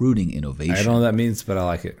recruiting innovation. I don't know what that means, but I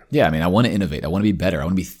like it. Yeah, I mean, I want to innovate. I want to be better. I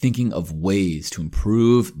want to be thinking of ways to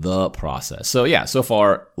improve the process. So yeah, so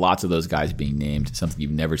far, lots of those guys being named, something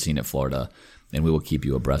you've never seen at Florida. And we will keep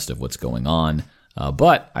you abreast of what's going on.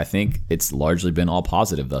 But I think it's largely been all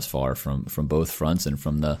positive thus far from both fronts and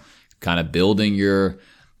from the kind of building your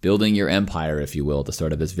empire, if you will, at the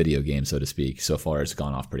start of this video game, so to speak. So far, it's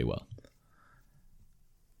gone off pretty well.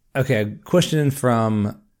 Okay, a question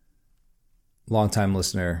from longtime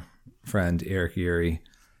listener, friend Eric Urey,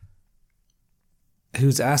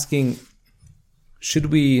 who's asking, should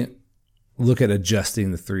we look at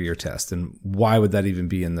adjusting the 3-year test, and why would that even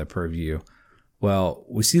be in the purview? Well,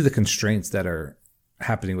 we see the constraints that are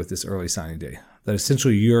happening with this early signing day, that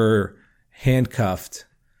essentially you're handcuffed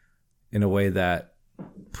in a way that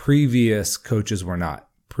previous coaches were not,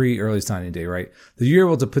 pre-early signing day, right? That you're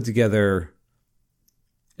able to put together,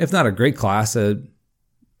 if not a great class, a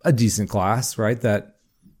decent class, right? That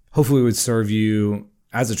hopefully would serve you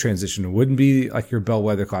as a transition. It wouldn't be like your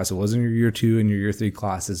bellwether class. It wasn't your year 2 and your year 3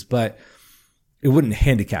 classes, but it wouldn't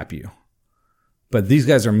handicap you. But these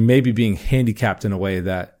guys are maybe being handicapped in a way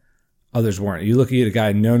that others weren't. You look at a guy,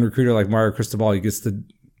 a known recruiter like Mario Cristobal, he gets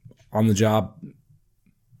on the job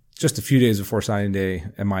just a few days before signing day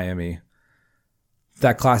at Miami.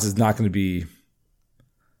 That class is not going to be,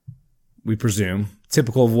 we presume,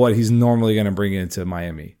 typical of what he's normally going to bring into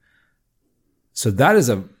Miami. So that is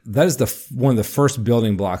one of the first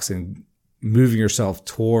building blocks in moving yourself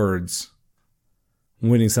towards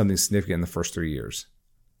winning something significant in the first 3 years.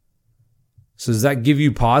 So does that give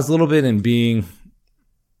you pause a little bit in being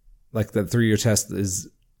like the 3-year test is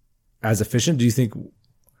as efficient? Do you think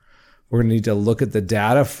we're going to need to look at the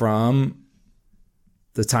data from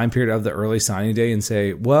the time period of the early signing day and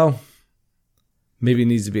say, well, maybe it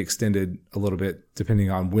needs to be extended a little bit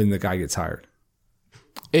depending on when the guy gets hired?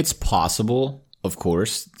 It's possible, of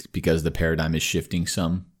course, because the paradigm is shifting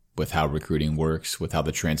some with how recruiting works, with how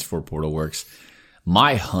the transfer portal works.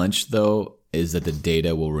 My hunch, though, is that the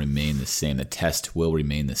data will remain the same. The test will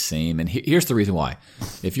remain the same. And here's the reason why.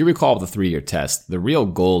 If you recall the 3-year test, the real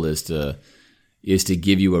goal is to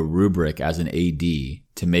give you a rubric as an AD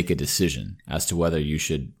to make a decision as to whether you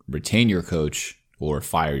should retain your coach or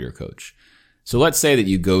fire your coach. So let's say that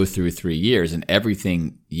you go through 3 years and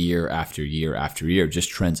everything year after year after year just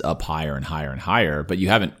trends up higher and higher and higher, but you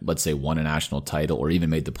haven't, let's say, won a national title or even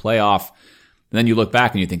made the playoff. And then you look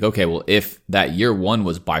back and you think, okay, well, if that year 1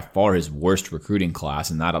 was by far his worst recruiting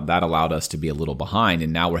class and that allowed us to be a little behind,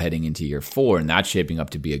 and now we're heading into year 4 and that's shaping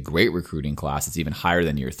up to be a great recruiting class, it's even higher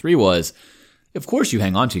than year 3 was, of course you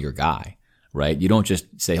hang on to your guy, right? You don't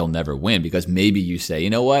just say he'll never win, because maybe you say,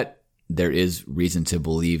 you know what? There is reason to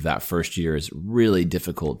believe that first year is really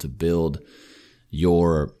difficult to build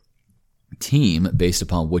your team based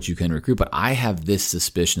upon what you can recruit. But I have this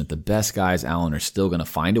suspicion that the best guys, Allen, are still going to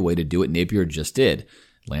find a way to do it. Napier just did.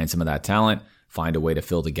 Land some of that talent, find a way to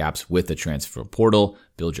fill the gaps with the transfer portal,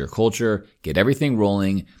 build your culture, get everything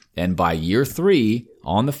rolling. And by year 3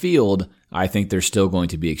 on the field, I think they're still going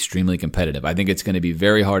to be extremely competitive. I think it's going to be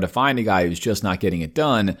very hard to find a guy who's just not getting it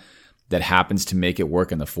done that happens to make it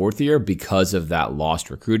work in the 4th year because of that lost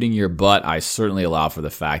recruiting year. But I certainly allow for the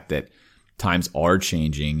fact that times are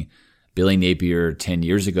changing. Billy Napier 10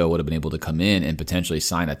 years ago would have been able to come in and potentially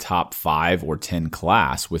sign a top 5 or 10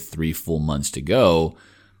 class with 3 full months to go.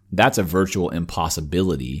 That's a virtual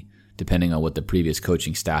impossibility depending on what the previous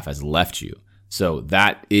coaching staff has left you. So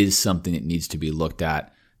that is something that needs to be looked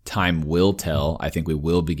at time will tell. I think we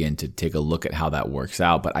will begin to take a look at how that works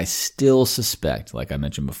out. But I still suspect, like I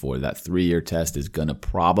mentioned before, that 3-year test is going to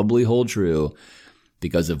probably hold true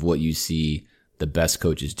because of what you see the best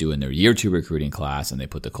coaches do in their year 2 recruiting class, and they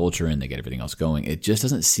put the culture in, they get everything else going. It just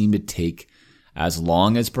doesn't seem to take as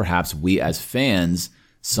long as perhaps we as fans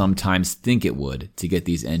sometimes think it would to get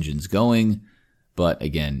these engines going. But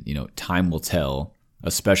again, time will tell,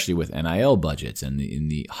 especially with NIL budgets and in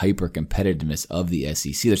the hyper competitiveness of the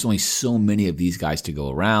SEC. There's only so many of these guys to go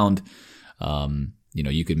around.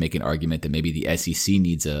 You could make an argument that maybe the SEC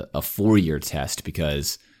needs a 4-year test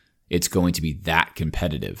because it's going to be that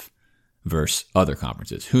competitive versus other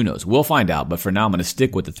conferences. Who knows? We'll find out. But for now, I'm going to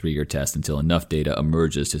stick with the 3-year test until enough data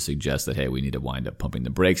emerges to suggest that, hey, we need to wind up pumping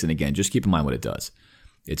the brakes. And again, just keep in mind what it does.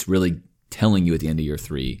 It's really telling you at the end of year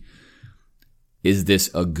 3, is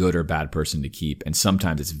this a good or bad person to keep? And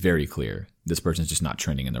sometimes it's very clear this person's just not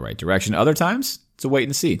trending in the right direction. Other times, it's a wait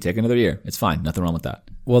and see. Take another year. It's fine. Nothing wrong with that.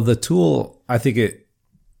 Well, the tool, I think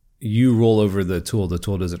you roll over the tool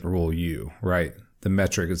doesn't rule you, right? The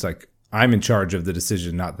metric is like, I'm in charge of the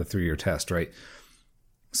decision, not the 3-year test, right?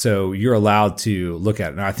 So you're allowed to look at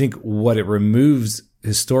it. And I think what it removes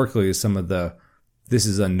historically is some of this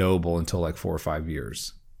is unknowable until like 4 or 5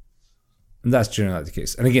 years. And that's generally not the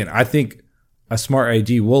case. And again, I think a smart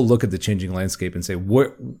AD will look at the changing landscape and say,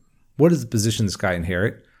 what is the position this guy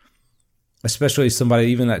inherit? Especially somebody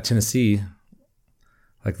even at Tennessee,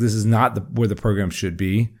 like this is not where the program should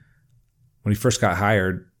be. When he first got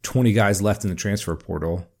hired, 20 guys left in the transfer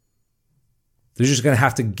portal. They're just going to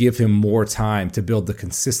have to give him more time to build the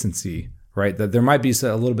consistency, right? That there might be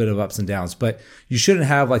a little bit of ups and downs, but you shouldn't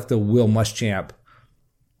have like the Will Muschamp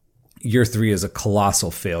year 3 is a colossal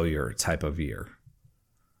failure type of year,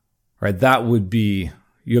 right? That would be,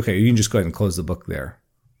 okay, you can just go ahead and close the book there.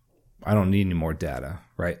 I don't need any more data,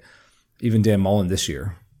 right? Even Dan Mullen this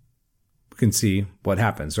year, we can see what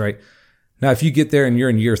happens, right? Now, if you get there and you're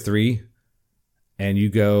in year 3 and you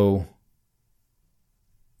go,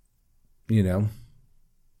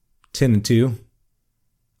 10-2,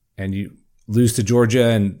 and you lose to Georgia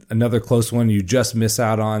and another close one, you just miss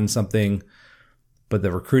out on something, but the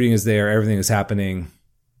recruiting is there, everything is happening,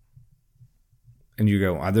 and you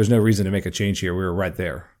go, there's no reason to make a change here. We were right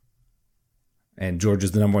there. And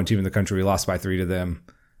Georgia's the number 1 team in the country. We lost by 3 to them.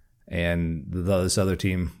 And this other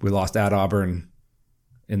team, we lost at Auburn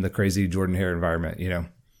in the crazy Jordan Hare environment,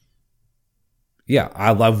 Yeah,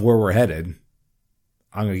 I love where we're headed.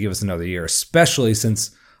 I'm going to give us another year, especially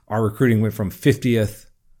since our recruiting went from 50th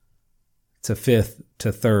to 5th to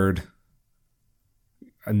 3rd.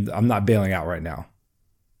 And I'm not bailing out right now.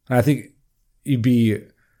 And I think you'd be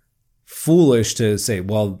foolish to say,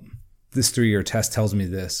 well, this 3-year test tells me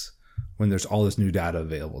this when there's all this new data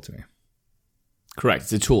available to me. Correct.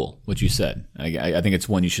 It's a tool, what you said. I think it's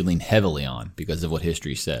one you should lean heavily on because of what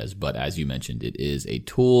history says. But as you mentioned, it is a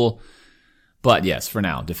tool. But yes, for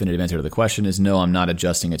now, definitive answer to the question is no, I'm not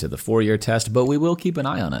adjusting it to the 4-year test, but we will keep an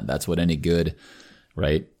eye on it. That's what any good,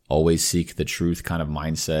 right, always seek the truth kind of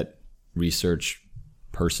mindset research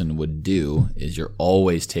person would do, is you're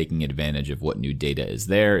always taking advantage of what new data is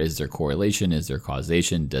there. Is there correlation? Is there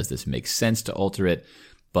causation? Does this make sense to alter it?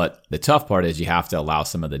 But the tough part is you have to allow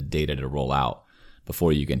some of the data to roll out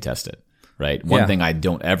before you can test it, right? One thing I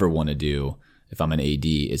don't ever want to do if I'm an AD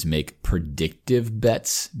is make predictive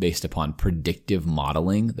bets based upon predictive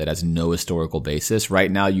modeling that has no historical basis. Right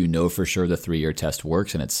now, for sure the 3-year test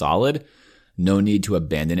works and it's solid. No need to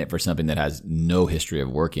abandon it for something that has no history of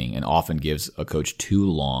working and often gives a coach too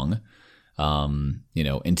long,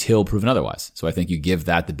 until proven otherwise. So I think you give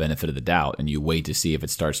that the benefit of the doubt and you wait to see if you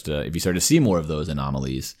start to see more of those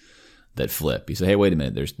anomalies that flip. You say, hey, wait a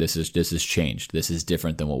minute, this has changed. This is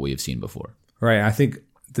different than what we have seen before. Right. I think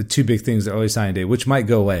the 2 big things at early signing day, which might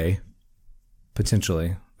go away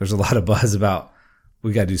potentially. There's a lot of buzz about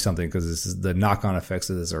we got to do something because the knock-on effects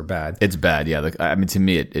of this are bad. It's bad, yeah. To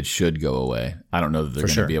me, it should go away. I don't know that they're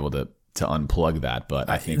going to be able to unplug that, but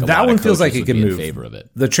I think that one feels like it can move. In favor of it.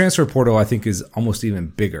 The transfer portal, I think, is almost even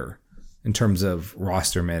bigger in terms of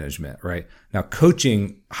roster management. Right now,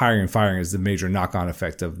 coaching, hiring, and firing is the major knock-on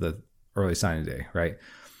effect of the early signing day. Right,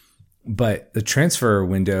 but the transfer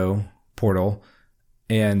window portal.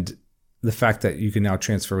 And the fact that you can now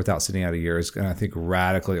transfer without sitting out a year is going to, I think,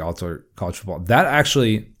 radically alter college football. That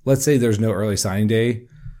actually, let's say there's no early signing day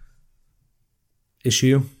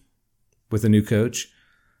issue with a new coach,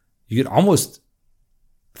 you could almost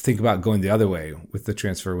think about going the other way with the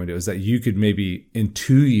transfer window, is that you could maybe in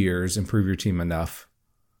 2 years improve your team enough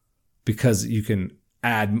because you can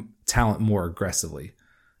add talent more aggressively.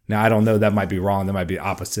 Now, I don't know. That might be wrong. That might be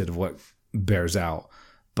opposite of what bears out.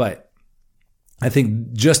 But I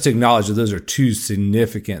think just to acknowledge that those are two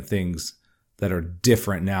significant things that are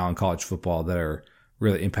different now in college football that are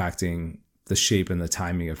really impacting the shape and the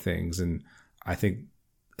timing of things. And I think,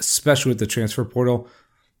 especially with the transfer portal,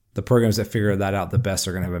 the programs that figure that out the best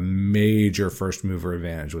are going to have a major first mover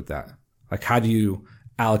advantage with that. Like, how do you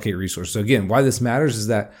allocate resources? So again, why this matters is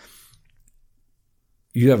that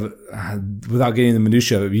you have, without getting the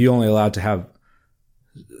minutia, you only allowed to have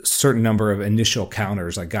a certain number of initial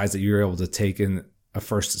counters, like guys that you're able to take in a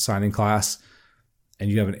first signing class, and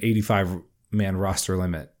you have an 85-man roster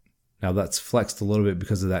limit. Now that's flexed a little bit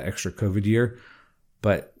because of that extra COVID year,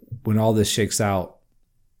 but when all this shakes out,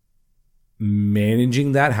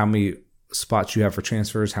 managing that, how many spots you have for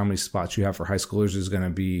transfers, how many spots you have for high schoolers is going to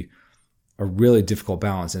be a really difficult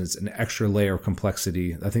balance, and it's an extra layer of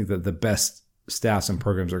complexity. I think that the best staffs and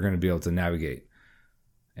programs are going to be able to navigate.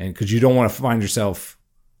 And because you don't want to find yourself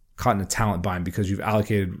caught in a talent bind because you've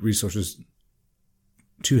allocated resources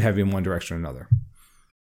too heavy in one direction or another.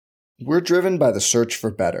 We're driven by the search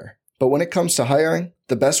for better. But when it comes to hiring,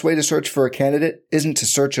 the best way to search for a candidate isn't to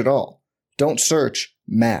search at all. Don't search,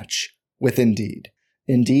 match with Indeed.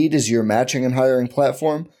 Indeed is your matching and hiring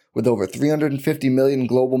platform with over 350 million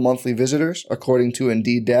global monthly visitors, according to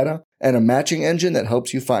Indeed data, and a matching engine that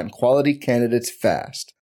helps you find quality candidates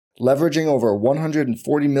fast. Leveraging over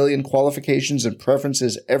 140 million qualifications and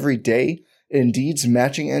preferences every day, Indeed's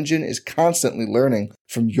matching engine is constantly learning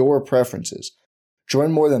from your preferences.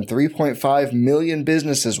 Join more than 3.5 million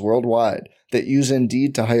businesses worldwide that use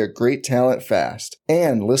Indeed to hire great talent fast.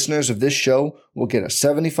 And listeners of this show will get a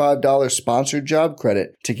 $75 sponsored job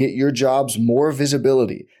credit to get your jobs more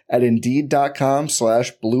visibility at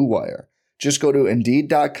Indeed.com/Blue Wire. Just go to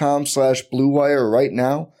Indeed.com/Blue Wire right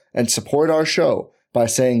now and support our show by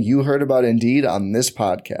saying you heard about Indeed on this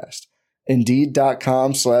podcast.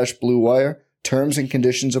 Indeed.com/Blue Wire. Terms and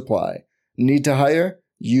conditions apply. Need to hire?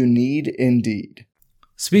 You need Indeed.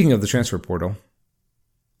 Speaking of the transfer portal,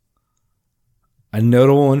 a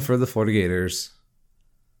notable one for the Florida Gators.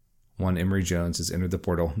 One, Emory Jones has entered the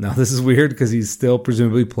portal. Now, this is weird because he's still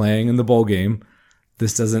presumably playing in the bowl game.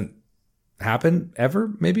 This doesn't happen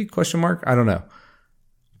ever, maybe? Question mark? I don't know.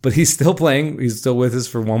 But he's still playing. He's still with us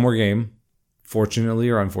for one more game, fortunately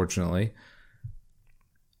or unfortunately.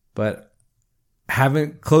 But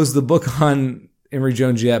haven't closed the book on Emory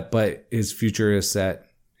Jones yet, but his future is set.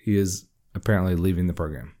 He is apparently leaving the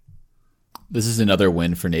program. This is another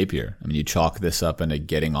win for Napier. I mean, you chalk this up into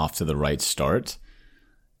getting off to the right start.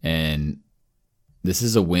 And this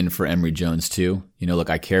is a win for Emory Jones too. You know, look,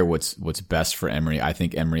 I care what's best for Emory. I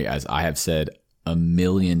think Emory, as I have said a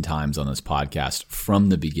million times on this podcast from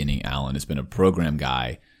the beginning, Alan has been a program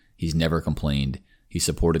guy. He's never complained. He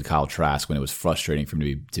supported Kyle Trask when it was frustrating for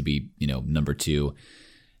him to be number 2.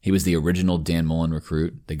 He was the original Dan Mullen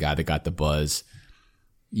recruit, the guy that got the buzz.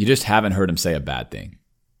 You just haven't heard him say a bad thing.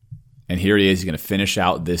 And here he is. He's going to finish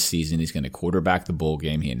out this season. He's going to quarterback the bowl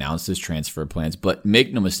game. He announced his transfer plans. But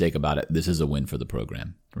make no mistake about it, this is a win for the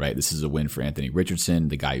program, right? This is a win for Anthony Richardson,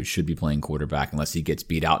 the guy who should be playing quarterback, unless he gets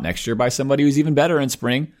beat out next year by somebody who's even better in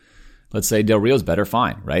spring. Let's say Del Rio's better,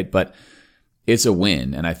 fine, right? But it's a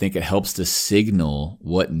win, and I think it helps to signal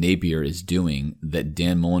what Napier is doing that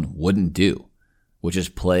Dan Mullen wouldn't do, which is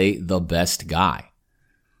play the best guy.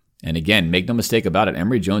 And again, make no mistake about it,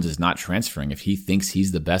 Emory Jones is not transferring if he thinks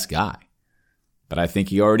he's the best guy. But I think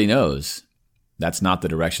he already knows that's not the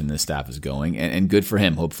direction this staff is going, and good for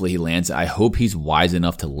him. Hopefully he lands. I hope he's wise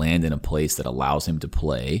enough to land in a place that allows him to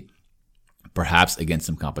play, perhaps against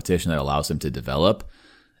some competition that allows him to develop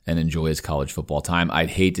and enjoy his college football time.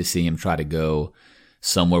 I'd hate to see him try to go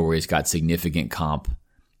somewhere where he's got significant comp,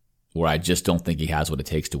 where I just don't think he has what it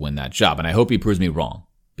takes to win that job. And I hope he proves me wrong.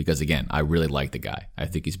 Because again, I really like the guy. I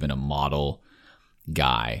think he's been a model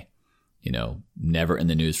guy, never in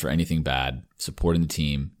the news for anything bad, supporting the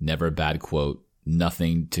team, never a bad quote,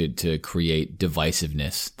 nothing to create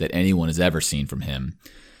divisiveness that anyone has ever seen from him.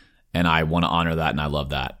 And I want to honor that, and I love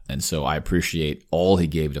that. And so I appreciate all he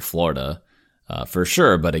gave to Florida for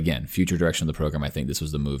sure. But again, future direction of the program, I think this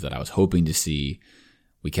was the move that I was hoping to see.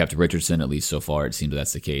 We kept Richardson, at least so far. It seems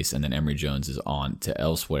that's the case. And then Emory Jones is on to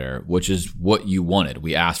elsewhere, which is what you wanted.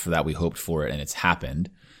 We asked for that. We hoped for it, and it's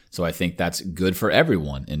happened. So I think that's good for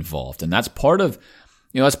everyone involved. And that's part of,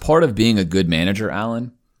 being a good manager,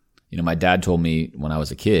 Alan. My dad told me when I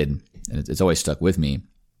was a kid, and it's always stuck with me,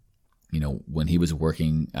 when he was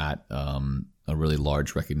working at a really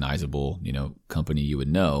large, recognizable, company you would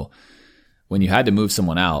know, when you had to move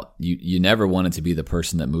someone out, you never wanted to be the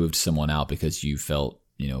person that moved someone out because you felt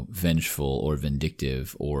vengeful or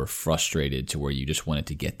vindictive or frustrated to where you just wanted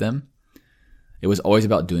to get them. It was always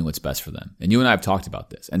about doing what's best for them. And you and I have talked about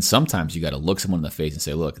this. And sometimes you got to look someone in the face and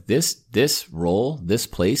say, look, this role, this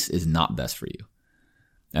place is not best for you.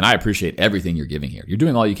 And I appreciate everything you're giving here. You're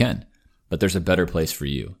doing all you can, but there's a better place for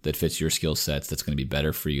you that fits your skill sets, that's going to be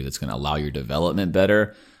better for you, that's going to allow your development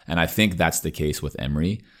better. And I think that's the case with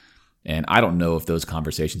Emery. And I don't know if those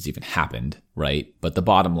conversations even happened, right? But the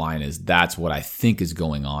bottom line is that's what I think is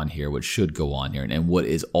going on here, what should go on here, and what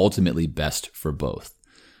is ultimately best for both.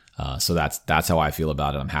 So that's how I feel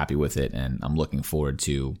about it. I'm happy with it, and I'm looking forward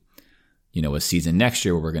to, a season next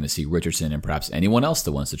year where we're going to see Richardson and perhaps anyone else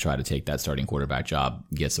that wants to try to take that starting quarterback job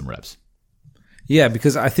get some reps. Yeah,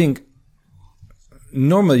 because I think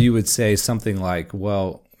normally you would say something like,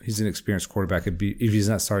 well, he's an experienced quarterback. If he's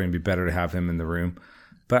not starting, it'd be better to have him in the room.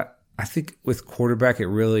 But I think with quarterback, it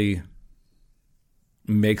really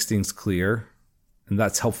makes things clear, and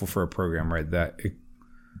that's helpful for a program, right? That it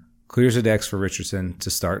clears the decks for Richardson to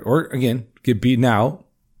start, or again, get beaten out.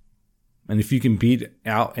 And if you can beat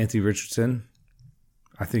out Anthony Richardson,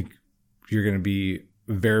 I think you're going to be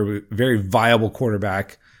a very, very viable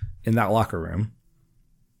quarterback in that locker room.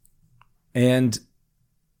 And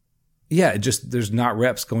yeah, there's not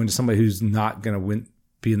reps going to somebody who's not going to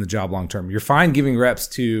be in the job long term. You're fine giving reps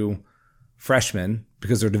to freshmen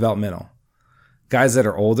because they're developmental. Guys that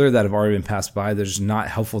are older that have already been passed by, they're just not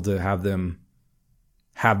helpful to have them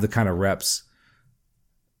have the kind of reps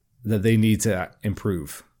that they need to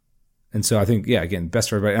improve. And so I think, yeah, again, best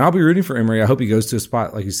for everybody. And I'll be rooting for Emery. I hope he goes to a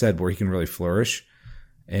spot, like you said, where he can really flourish.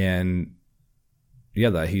 And yeah,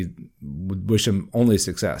 that he would wish him only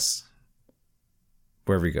success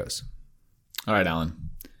wherever he goes. All right, Alan.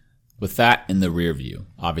 With that in the rear view,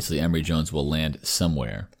 obviously Emory Jones will land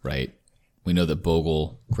somewhere, right? We know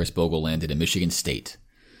that Chris Bogle landed at Michigan State.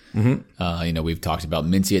 Mm-hmm. We've talked about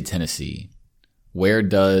Mincy at Tennessee. Where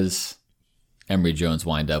does Emory Jones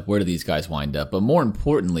wind up? Where do these guys wind up? But more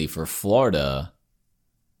importantly for Florida,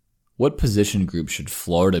 what position group should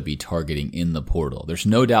Florida be targeting in the portal? There's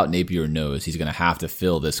no doubt Napier knows he's going to have to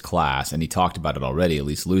fill this class, and he talked about it already, at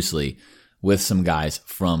least loosely, with some guys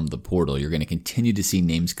from the portal. You're going to continue to see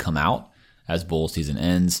names come out as bowl season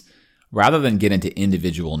ends. Rather than get into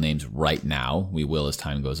individual names right now, we will as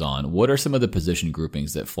time goes on. What are some of the position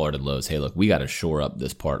groupings that Florida knows, hey, look, we got to shore up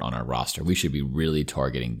this part on our roster. We should be really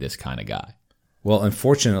targeting this kind of guy. Well,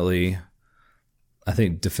 unfortunately, I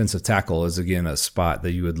think defensive tackle is, again, a spot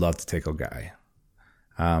that you would love to take a guy.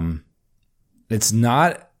 It's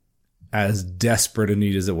not as desperate a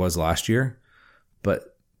need as it was last year,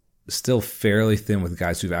 but still fairly thin with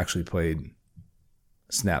guys who've actually played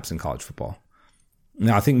snaps in college football.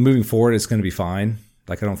 Now, I think moving forward, it's going to be fine.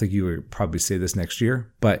 Like, I don't think you would probably say this next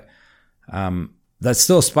year, but that's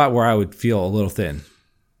still a spot where I would feel a little thin,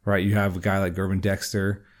 right? You have a guy like Gervin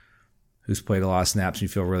Dexter who's played a lot of snaps and you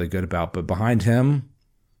feel really good about, but behind him,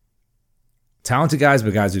 talented guys,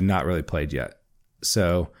 but guys who not really played yet.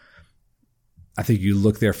 So I think you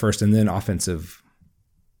look there first, and then offensive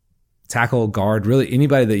tackle, guard, really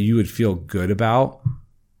anybody that you would feel good about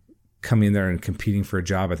coming in there and competing for a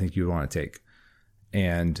job, I think you would want to take.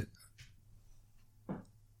 And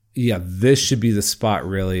yeah, this should be the spot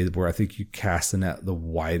really where I think you cast the net the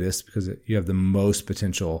widest because you have the most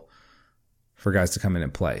potential for guys to come in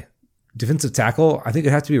and play. Defensive tackle, I think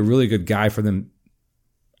it'd have to be a really good guy for them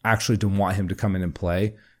actually to want him to come in and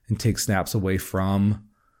play and take snaps away from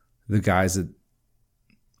the guys that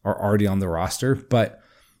are already on the roster. But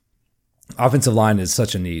offensive line is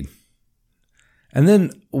such a need. And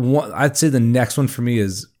then I'd say the next one for me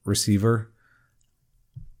is receiver.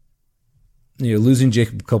 Losing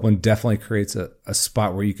Jacob Copeland definitely creates a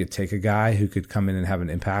spot where you could take a guy who could come in and have an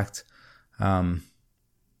impact. I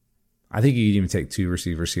think you could even take two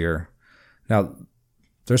receivers here. Now,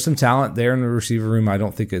 there's some talent there in the receiver room. I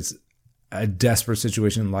don't think it's a desperate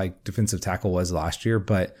situation like defensive tackle was last year,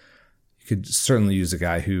 but you could certainly use a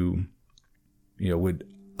guy who, would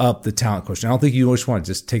up the talent quotient. I don't think you just want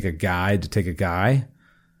to just take a guy to take a guy,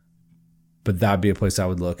 but that'd be a place I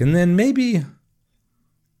would look. And then maybe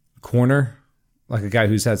corner, like a guy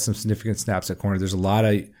who's had some significant snaps at corner. There's a lot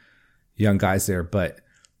of young guys there, but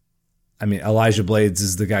I mean, Elijah Blades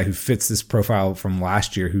is the guy who fits this profile from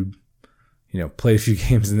last year who, played a few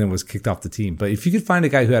games and then was kicked off the team. But if you could find a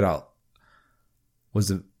guy who had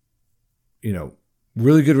was a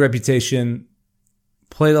really good reputation,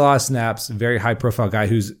 played a lot of snaps, very high profile guy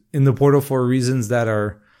who's in the portal for reasons that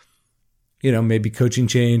are, maybe coaching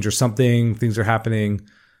change or something, things are happening.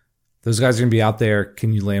 Those guys are going to be out there.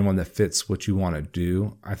 Can you land one that fits what you want to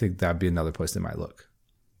do? I think that'd be another place they might look.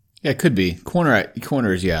 Yeah, it could be.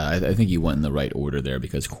 Corners, yeah. I think you went in the right order there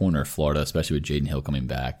because corner Florida, especially with Jaden Hill coming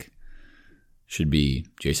back, should be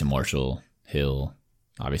Jason Marshall, Hill.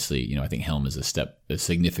 Obviously, I think Helm is a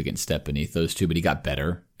significant step beneath those two, but he got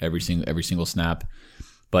better every single snap.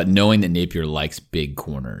 But knowing that Napier likes big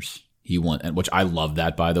corners, which I love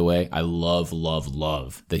that, by the way. I love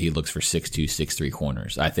that he looks for 6'2", 6'3"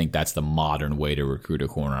 corners. I think that's the modern way to recruit a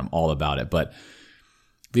corner. I'm all about it. But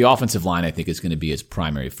the offensive line, I think, is going to be his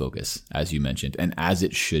primary focus, as you mentioned, and as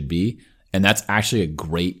it should be. And that's actually a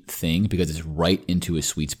great thing because it's right into his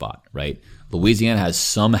sweet spot, right? Louisiana has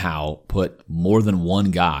somehow put more than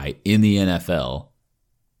one guy in the NFL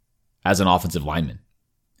as an offensive lineman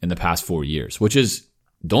in the past 4 years, which is,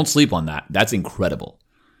 don't sleep on that. That's incredible.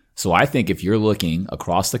 So I think if you're looking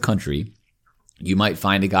across the country, you might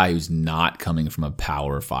find a guy who's not coming from a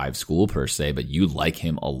Power 5 school per se, but you like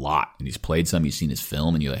him a lot. And he's played some, you've seen his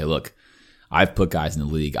film, and you're like, hey, look, I've put guys in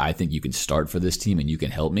the league. I think you can start for this team and you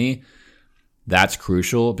can help me. That's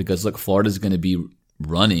crucial because, look, Florida's going to be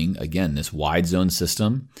running, again, this wide zone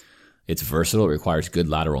system. It's versatile. It requires good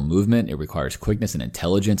lateral movement. It requires quickness and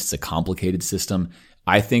intelligence. It's a complicated system.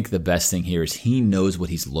 I think the best thing here is he knows what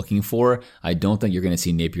he's looking for. I don't think you're going to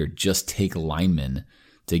see Napier just take linemen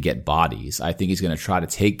to get bodies. I think he's going to try to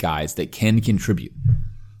take guys that can contribute.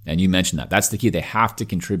 And you mentioned that. That's the key. They have to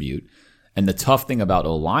contribute. And the tough thing about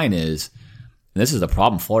O-line is, and this is the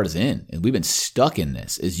problem Florida's in, and we've been stuck in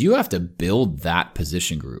this, is you have to build that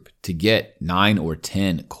position group to get 9 or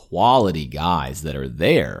 10 quality guys that are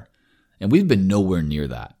there. And we've been nowhere near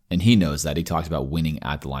that. And he knows that. He talks about winning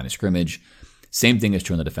at the line of scrimmage. Same thing is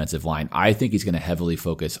true on the defensive line. I think he's going to heavily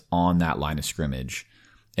focus on that line of scrimmage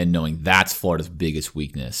and knowing that's Florida's biggest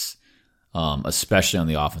weakness, especially on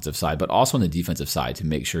the offensive side, but also on the defensive side to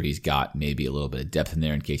make sure he's got maybe a little bit of depth in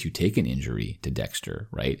there in case you take an injury to Dexter,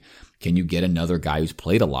 right? Can you get another guy who's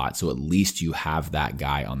played a lot so at least you have that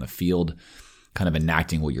guy on the field kind of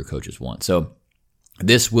enacting what your coaches want? So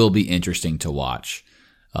this will be interesting to watch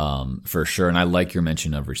for sure. And I like your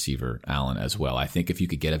mention of receiver, Alan, as well. I think if you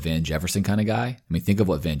could get a Van Jefferson kind of guy, I mean, think of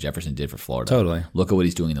what Van Jefferson did for Florida. Totally. Look at what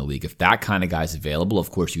he's doing in the league. If that kind of guy is available, of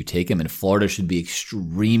course you take him, and Florida should be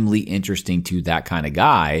extremely interesting to that kind of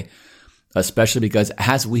guy, especially because,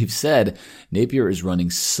 as we've said, Napier is running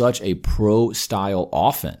such a pro-style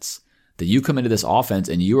offense that you come into this offense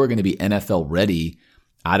and you are going to be NFL ready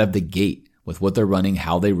out of the gate. With what they're running,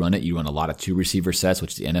 how they run it, you run a lot of 2 receiver sets,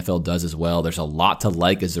 which the NFL does as well. There's a lot to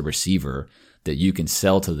like as a receiver that you can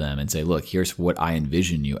sell to them and say, look, here's what I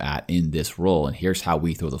envision you at in this role, and here's how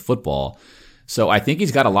we throw the football. So I think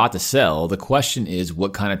he's got a lot to sell. The question is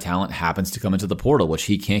what kind of talent happens to come into the portal, which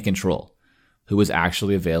he can't control. Who is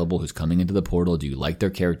actually available, who's coming into the portal, do you like their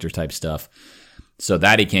character type stuff? So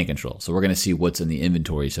that he can't control. So we're going to see what's in the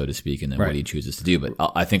inventory, so to speak, and then what he chooses to do. But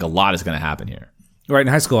I think a lot is going to happen here. Right, in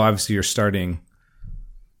high school, obviously, you're starting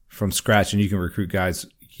from scratch, and you can recruit guys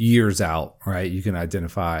years out, right? You can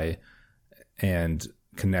identify and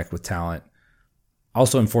connect with talent.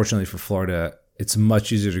 Also, unfortunately for Florida, it's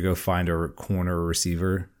much easier to go find a corner or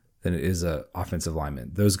receiver than it is an offensive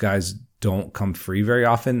lineman. Those guys don't come free very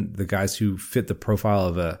often, the guys who fit the profile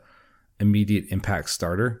of a immediate impact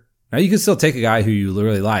starter. Now, you can still take a guy who you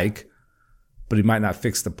really like, but he might not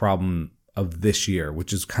fix the problem of this year,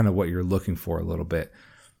 which is kind of what you're looking for a little bit.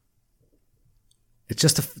 It's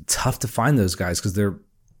just tough to find those guys because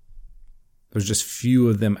there's just few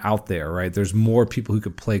of them out there, right? There's more people who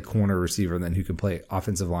could play corner receiver than who can play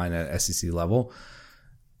offensive line at SEC level.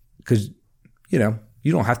 Because, you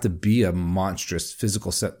don't have to be a monstrous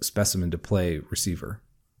physical specimen to play receiver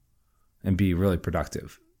and be really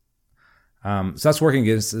productive. So that's working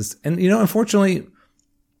against us. And, unfortunately,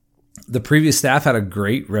 the previous staff had a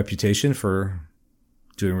great reputation for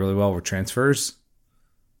doing really well with transfers.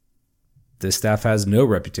 This staff has no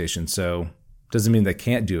reputation, so doesn't mean they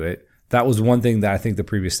can't do it. That was one thing that I think the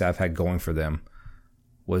previous staff had going for them,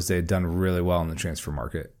 was they had done really well in the transfer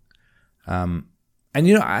market. And,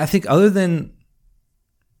 I think other than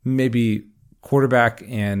maybe quarterback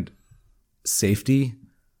and safety,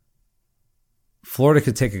 Florida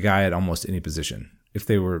could take a guy at almost any position if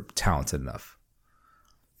they were talented enough.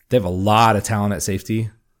 They have a lot of talent at safety.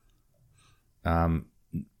 The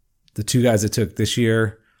 2 guys that took this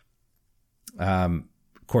year,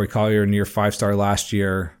 Corey Collier, near 5-star last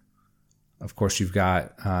year. Of course, you've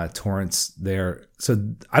got Torrance there.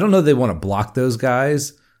 So I don't know if they want to block those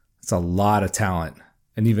guys. It's a lot of talent.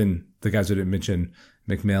 And even the guys who didn't mention,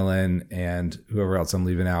 McMillan and whoever else I'm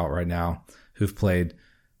leaving out right now, who've played.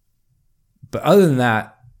 But other than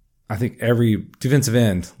that, I think every defensive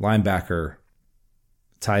end, linebacker,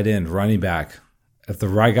 tight end, running back, if the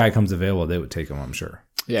right guy comes available, they would take him, I'm sure.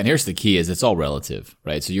 Yeah, and here's the key is it's all relative,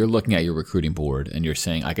 right? So you're looking at your recruiting board and you're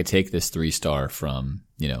saying, I could take this 3-star from,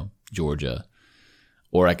 Georgia,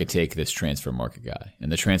 or I could take this transfer market guy.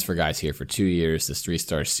 And the transfer guy's here for 2 years. This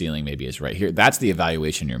 3-star ceiling maybe is right here. That's the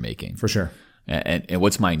evaluation you're making. For sure. And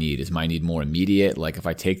what's my need? Is my need more immediate? Like if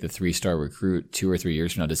I take the 3-star recruit 2 or 3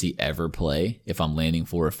 years from now, does he ever play? If I'm landing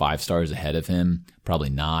 4 or 5 stars ahead of him,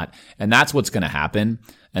 probably not. And that's what's going to happen.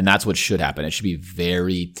 And that's what should happen. It should be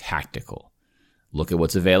very tactical. Look at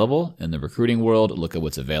what's available in the recruiting world. Look at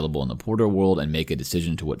what's available in the portal world and make a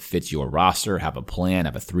decision to what fits your roster. Have a plan,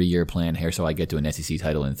 have a 3-year plan. Here's how I get to an SEC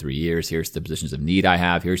title in 3 years. Here's the positions of need I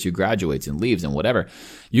have. Here's who graduates and leaves and whatever.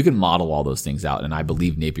 You can model all those things out. And I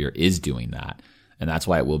believe Napier is doing that. And that's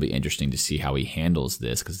why it will be interesting to see how he handles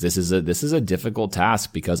this, because this is a difficult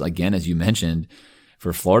task because, again, as you mentioned,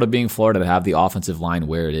 for Florida being Florida to have the offensive line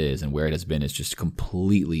where it is and where it has been is just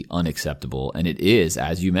completely unacceptable. And it is,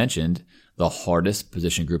 as you mentioned, the hardest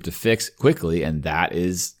position group to fix quickly, and that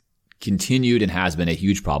is continued and has been a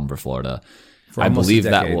huge problem for Florida. I believe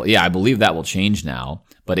that will change now,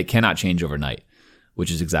 but it cannot change overnight, which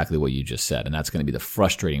is exactly what you just said. And that's going to be the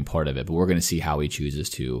frustrating part of it. But we're going to see how he chooses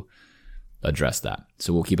to address that.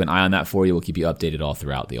 So we'll keep an eye on that for you. We'll keep you updated all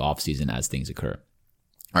throughout the offseason as things occur.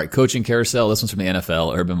 All right, coaching carousel. This one's from the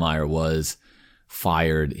NFL. Urban Meyer was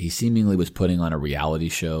fired. He seemingly was putting on a reality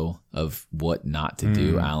show of what not to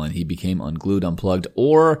do, Alan. He became unglued, unplugged,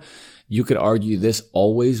 or you could argue this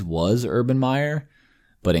always was Urban Meyer,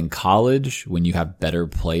 but in college, when you have better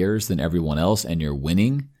players than everyone else and you're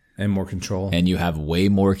winning and more control and you have way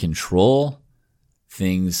more control,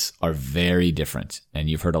 things are very different. And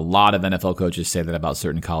you've heard a lot of NFL coaches say that about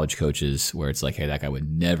certain college coaches where it's like, hey, that guy would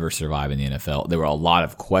never survive in the NFL. There were a lot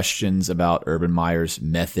of questions about Urban Meyer's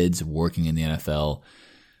methods of working in the NFL.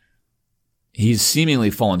 He's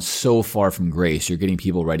seemingly fallen so far from grace. You're getting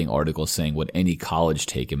people writing articles saying, would any college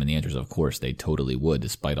take him? And the answer is, of course, they totally would,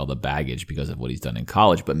 despite all the baggage because of what he's done in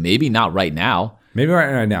college. But maybe not right now. Maybe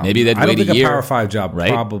right now. Maybe they'd wait a year. I don't think a Power 5 job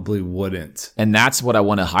right? probably wouldn't. And that's what I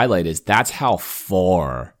want to highlight is that's how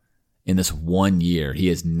far in this 1 year he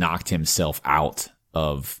has knocked himself out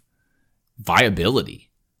of viability.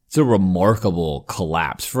 It's a remarkable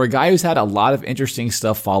collapse. For a guy who's had a lot of interesting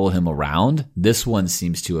stuff follow him around, this one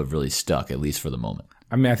seems to have really stuck, at least for the moment.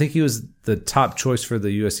 I mean, I think he was the top choice for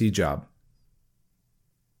the USC job,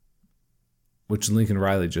 which Lincoln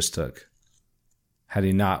Riley just took, had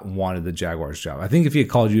he not wanted the Jaguars job. I think if he had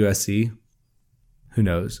called USC, who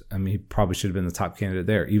knows? I mean, he probably should have been the top candidate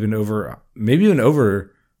there, maybe even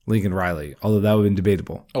over Lincoln Riley, although that would have been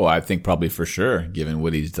debatable. Oh, I think probably for sure, given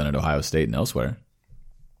what he's done at Ohio State and elsewhere.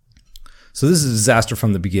 So this is a disaster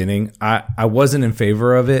from the beginning. I wasn't in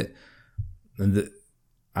favor of it. I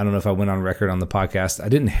don't know if I went on record on the podcast. I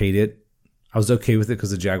didn't hate it. I was okay with it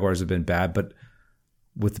because the Jaguars have been bad, but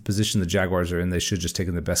with the position the Jaguars are in, they should have just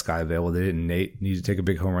taken the best guy available. They didn't need to take a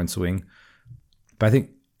big home run swing. But I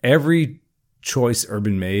think every choice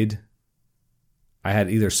Urban made, I had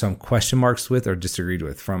either some question marks with or disagreed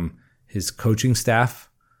with. From his coaching staff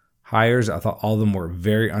hires, I thought all of them were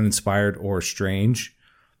very uninspired or strange.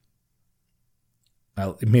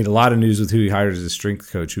 It made a lot of news with who he hired as a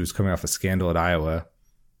strength coach, who was coming off a scandal at Iowa,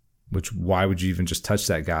 which why would you even just touch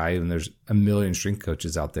that guy? And there's a million strength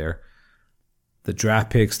coaches out there. The draft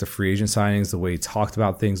picks, the free agent signings, the way he talked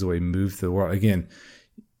about things, the way he moved through the world. Again,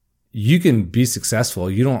 you can be successful.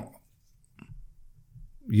 You don't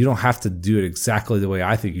have to do it exactly the way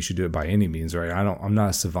I think you should do it by any means, right? I'm not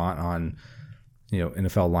a savant on,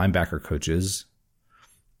 NFL linebacker coaches.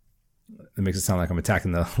 It makes it sound like I'm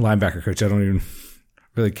attacking the linebacker coach. I don't even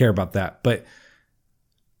really care about that. But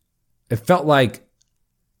it felt like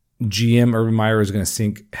GM Urban Meyer was going to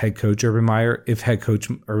sink head coach Urban Meyer if head coach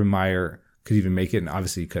Urban Meyer could even make it, and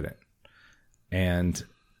obviously he couldn't. And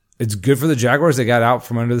it's good for the Jaguars. They got out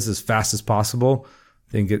from under this as fast as possible.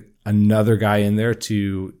 They can get another guy in there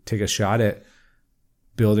to take a shot at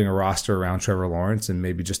building a roster around Trevor Lawrence and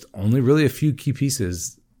maybe just only really a few key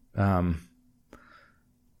pieces. But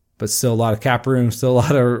still a lot of cap room, still a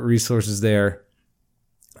lot of resources there.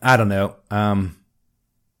 I don't know. I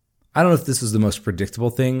don't know if this was the most predictable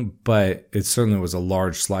thing, but it certainly was a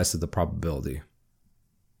large slice of the probability.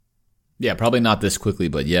 Yeah, probably not this quickly,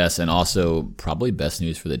 but yes. And also probably best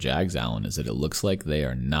news for the Jags, Alan, is that it looks like they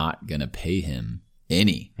are not going to pay him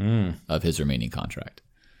any of his remaining contract.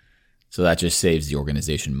 So that just saves the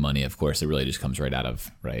organization money. Of course, it really just comes right out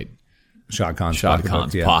of, right? Shad Khan's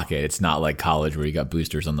pocket. It's not like college where you got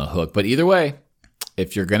boosters on the hook. But either way,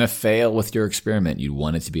 if you're going to fail with your experiment, you'd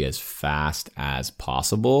want it to be as fast as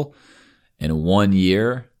possible. And 1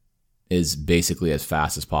 year is basically as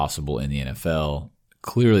fast as possible in the NFL.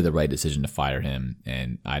 Clearly the right decision to fire him.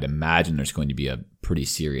 And I'd imagine there's going to be a pretty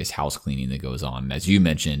serious house cleaning that goes on. And as you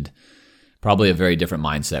mentioned, probably a very different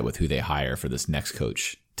mindset with who they hire for this next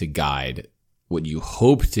coach to guide what you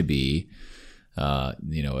hope to be,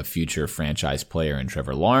 a future franchise player in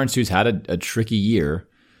Trevor Lawrence, who's had a tricky year,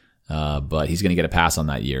 but he's going to get a pass on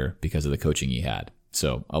that year because of the coaching he had.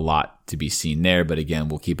 So a lot to be seen there. But again,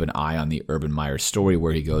 we'll keep an eye on the Urban Meyer story,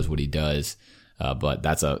 where he goes, what he does. But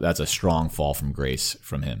that's a strong fall from grace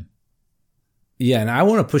from him. Yeah, and I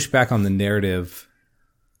want to push back on the narrative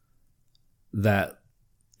that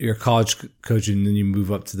you're a college coach and then you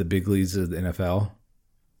move up to the big leagues of the NFL.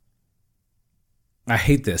 I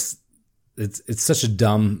hate this. It's such a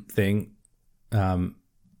dumb thing. The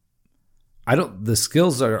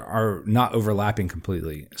skills are not overlapping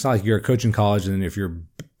completely. It's not like you're a coach in college and then if you're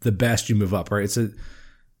the best, you move up, right?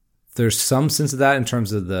 There's some sense of that in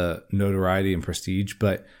terms of the notoriety and prestige,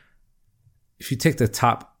 but if you take the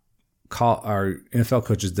top our NFL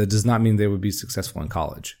coaches, that does not mean they would be successful in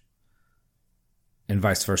college, and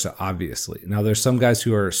vice versa, obviously. Now, there's some guys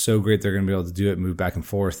who are so great they're going to be able to do it, move back and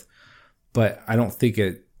forth, but I don't think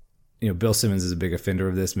Bill Simmons is a big offender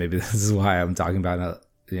of this. Maybe this is why I'm talking about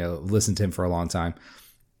listened to him for a long time.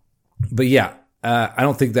 But yeah, I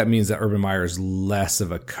don't think that means that Urban Meyer is less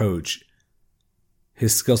of a coach.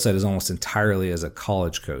 His skill set is almost entirely as a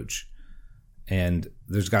college coach. And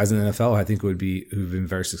there's guys in the NFL I think who've been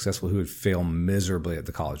very successful who would fail miserably at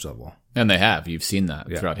the college level. And they have. You've seen that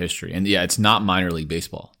throughout history. And yeah, it's not minor league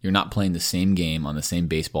baseball. You're not playing the same game on the same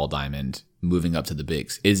baseball diamond moving up to the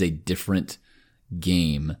bigs. It is a different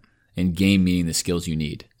game, and game meaning the skills you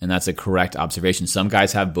need. And that's a correct observation. Some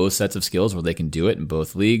guys have both sets of skills where they can do it in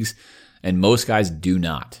both leagues, and most guys do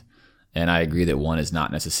not. And I agree that one is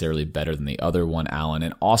not necessarily better than the other one, Alan.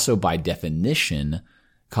 And also by definition,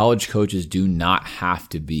 college coaches do not have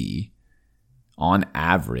to be, on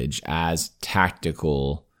average, as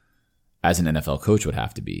tactical as an NFL coach would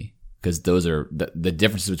have to be, because those are the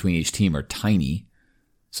differences between each team are tiny.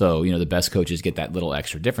 So, the best coaches get that little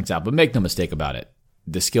extra difference out. But make no mistake about it,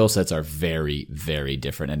 the skill sets are very, very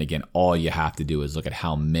different. And again, all you have to do is look at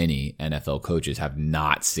how many NFL coaches have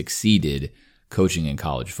not succeeded coaching in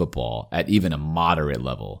college football at even a moderate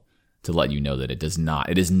level to let you know that it is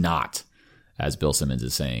not, as Bill Simmons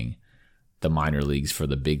is saying, the minor leagues for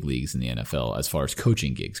the big leagues in the NFL as far as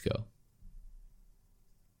coaching gigs go.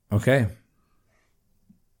 Okay.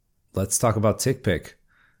 Let's talk about TickPick.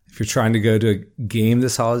 If you're trying to go to a game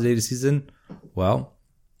this holiday season, well,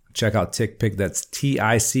 check out TickPick. That's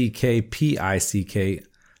TickPick,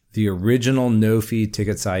 the original no-fee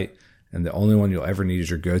ticket site, and the only one you'll ever need is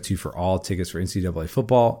your go-to for all tickets for NCAA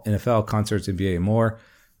football, NFL, concerts, NBA, and more.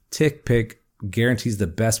 TickPick guarantees the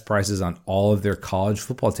best prices on all of their college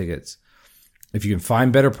football tickets. If you can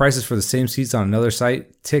find better prices for the same seats on another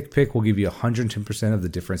site, TickPick will give you 110% of the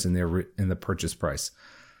difference in the purchase price.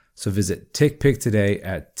 So visit TickPick today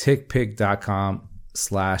at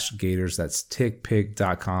tickpick.com/Gators. That's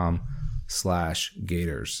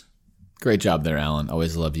tickpick.com/Gators. Great job there, Alan.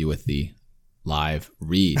 Always love you with the live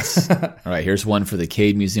reads. All right, here's one for the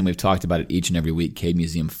Cade Museum. We've talked about it each and every week. Cade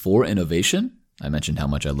Museum for Innovation. I mentioned how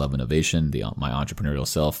much I love innovation. My entrepreneurial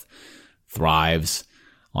self thrives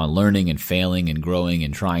on learning and failing and growing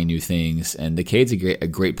and trying new things. And the Cade's a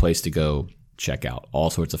great place to go check out all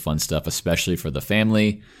sorts of fun stuff, especially for the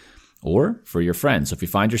family or for your friends. So if you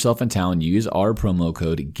find yourself in town, use our promo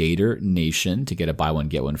code GatorNation to get a buy one,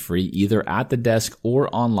 get one free, either at the desk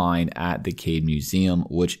or online at the Cade Museum,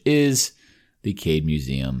 which is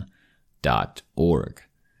thecademuseum.org.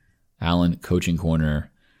 Alan, Coaching Corner.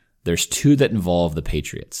 There's two that involve the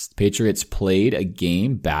Patriots. The Patriots played a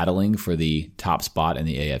game battling for the top spot in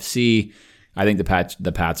the AFC. I think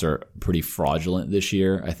the Pats are pretty fraudulent this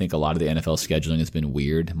year. I think a lot of the NFL scheduling has been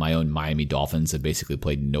weird. My own Miami Dolphins have basically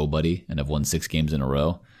played nobody and have won 6 games in a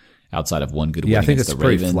row outside of one good win against the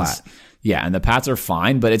Ravens. Pretty flat. Yeah, and the Pats are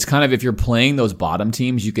fine, but it's kind of, if you're playing those bottom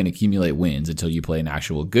teams, you can accumulate wins until you play an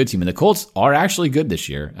actual good team. And the Colts are actually good this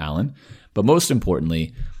year, Alan. But most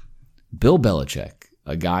importantly, Bill Belichick,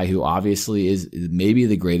 a guy who obviously is maybe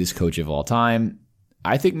the greatest coach of all time,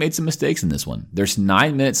 I think made some mistakes in this one. There's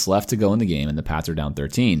 9 minutes left to go in the game, and the Pats are down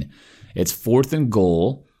 13. It's 4th and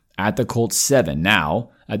goal at the Colts 7. Now,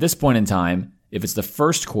 at this point in time, if it's the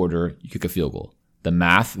first quarter, you kick a field goal. The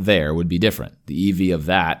math there would be different. The EV of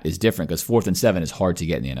that is different because 4th and 7 is hard to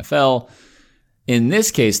get in the NFL. In this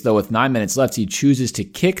case, though, with 9 minutes left, he chooses to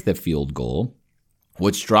kick the field goal,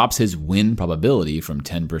 which drops his win probability from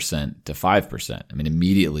 10% to 5%. I mean,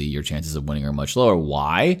 immediately your chances of winning are much lower.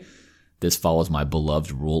 Why? This follows my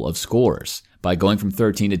beloved rule of scores. By going from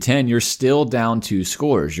 13 to 10, you're still down 2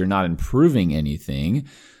 scores. You're not improving anything.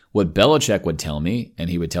 What Belichick would tell me, and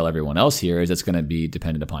he would tell everyone else here, is it's going to be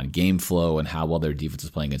dependent upon game flow and how well their defense is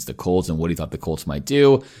playing against the Colts and what he thought the Colts might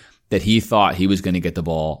do, that he thought he was going to get the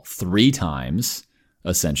ball 3 times,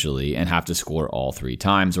 essentially, and have to score all 3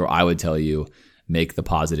 times, or I would tell you, make the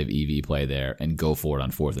positive EV play there and go for it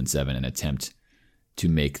on 4th and 7 and attempt to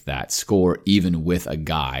make that score, even with a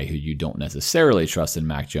guy who you don't necessarily trust in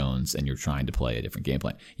Mac Jones and you're trying to play a different game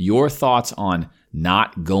plan. Your thoughts on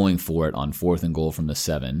not going for it on 4th and goal from the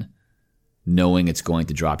 7, knowing it's going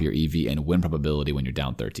to drop your EV and win probability when you're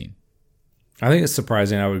down 13? I think it's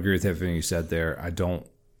surprising. I would agree with everything you said there. I don't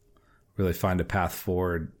really find a path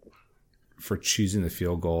forward for choosing the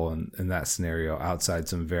field goal in that scenario outside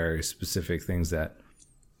some very specific things that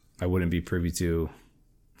I wouldn't be privy to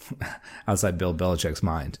outside Bill Belichick's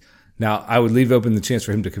mind. Now, I would leave open the chance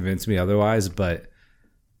for him to convince me otherwise, but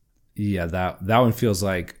yeah, that one feels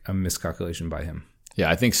like a miscalculation by him. Yeah,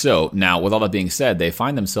 I think so. Now, with all that being said, they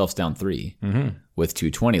find themselves down 3 with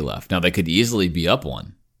 2:20 left. Now, they could easily be up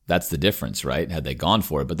 1. That's the difference, right? Had they gone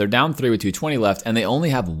for it. But they're down 3 with 2:20 left, and they only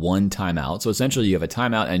have 1 timeout. So essentially, you have a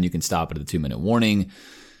timeout, and you can stop it at the 2-minute warning,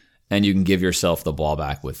 and you can give yourself the ball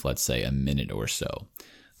back with, let's say, a minute or so.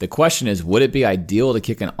 The question is, would it be ideal to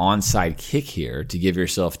kick an onside kick here to give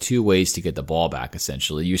yourself 2 ways to get the ball back,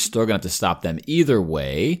 essentially? You're still going to have to stop them either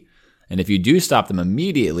way. And if you do stop them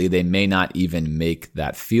immediately, they may not even make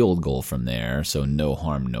that field goal from there. So no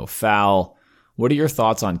harm, no foul. What are your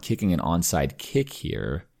thoughts on kicking an onside kick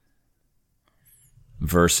here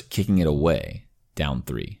versus kicking it away down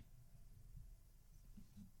 3?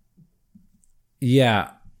 Yeah.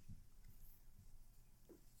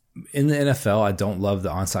 In the NFL, I don't love the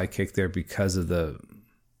onside kick there because of the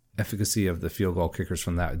efficacy of the field goal kickers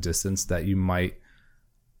from that distance, that you might,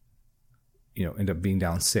 end up being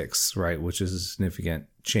down 6, right? Which is a significant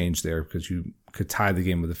change there because you could tie the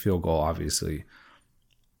game with a field goal, obviously.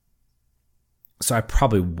 So I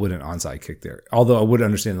probably wouldn't onside kick there, although I would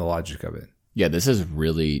understand the logic of it. Yeah, this is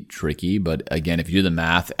really tricky. But again, if you do the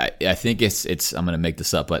math, I think it's I'm going to make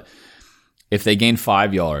this up, but if they gain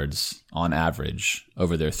 5 yards on average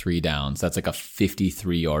over their 3 downs, that's like a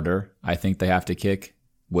 53-yarder I think they have to kick,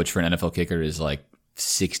 which for an NFL kicker is like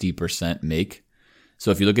 60% make. So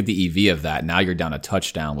if you look at the EV of that, now you're down a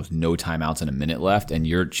touchdown with no timeouts and a minute left, and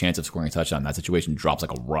your chance of scoring a touchdown in that situation drops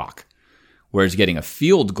like a rock. Whereas getting a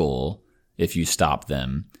field goal, if you stop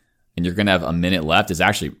them, and you're going to have a minute left, is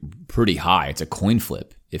actually pretty high. It's a coin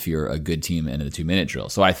flip if you're a good team in the 2-minute drill.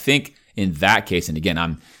 So I think in that case, and again,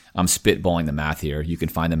 I'm spitballing the math here. You can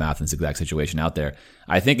find the math in this exact situation out there.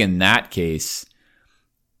 I think in that case,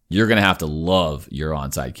 you're going to have to love your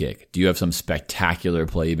onside kick. Do you have some spectacular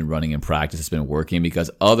play you've been running in practice that's been working?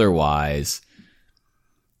 Because otherwise,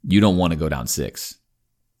 you don't want to go down 6.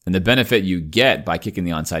 And the benefit you get by kicking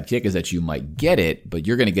the onside kick is that you might get it, but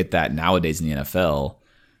you're going to get that nowadays in the NFL,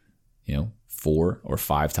 4 or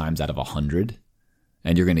 5 times out of 100.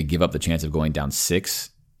 And you're going to give up the chance of going down 6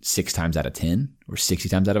 times out of 10 or 60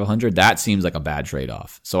 times out of 100. That seems like a bad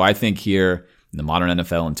trade-off. So I think here in the modern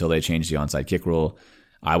NFL, until they change the onside kick rule,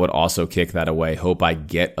 I would also kick that away. Hope I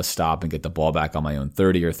get a stop and get the ball back on my own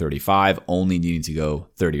 30 or 35, only needing to go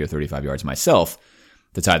 30 or 35 yards myself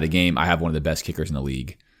to tie the game. I have one of the best kickers in the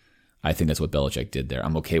league. I think that's what Belichick did there.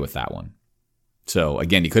 I'm okay with that one. So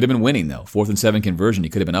again, he could have been winning though. 4th and 7 conversion, he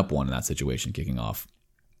could have been up 1 in that situation, kicking off.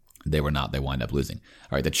 They were not. They wind up losing.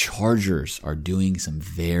 All right, the Chargers are doing some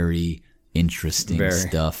very interesting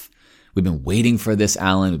stuff. We've been waiting for this,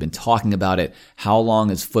 Alan. We've been talking about it. How long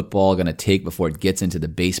is football going to take before it gets into the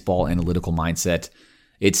baseball analytical mindset?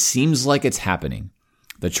 It seems like it's happening.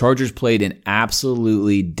 The Chargers played an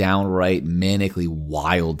absolutely downright manically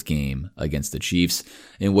wild game against the Chiefs,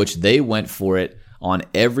 in which they went for it on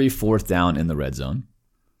every 4th down in the red zone.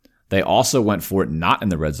 They also went for it not in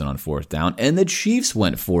the red zone on 4th down, and the Chiefs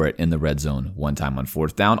went for it in the red zone one time on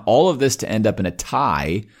 4th down. All of this to end up in a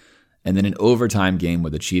tie, and then an overtime game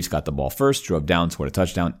where the Chiefs got the ball first, drove down, scored a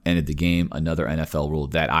touchdown, ended the game. Another NFL rule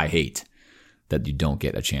that I hate, that you don't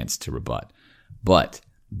get a chance to rebut. But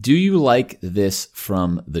do you like this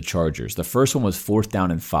from the Chargers? The first one was 4th down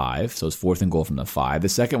and 5, so it's 4th and goal from the 5. The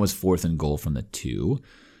second was 4th and goal from the 2.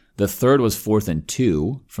 The third was 4th and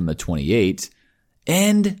 2 from the 28.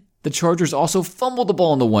 And the Chargers also fumbled the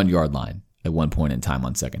ball on the 1-yard line at one point in time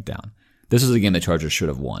on 2nd down. This is a game the Chargers should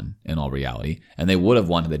have won in all reality, and they would have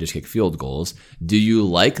won had they just kicked field goals. Do you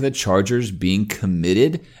like the Chargers being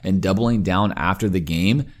committed and doubling down after the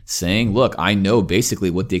game, saying, look, I know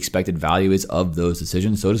basically what the expected value is of those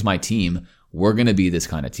decisions. So does my team. We're going to be this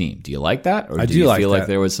kind of team. Do you like that? Or do you feel like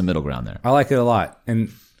there was some middle ground there? I like it a lot.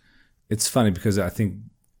 And it's funny because I think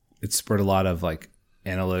it spurred a lot of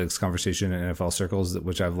analytics conversation in NFL circles,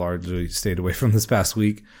 which I've largely stayed away from this past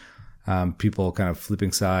week. People kind of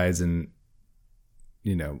flipping sides and,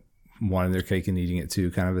 wanting their cake and eating it too,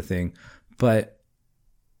 kind of a thing. But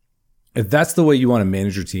if that's the way you want to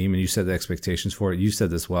manage your team and you set the expectations for it, you said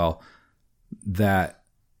this well, that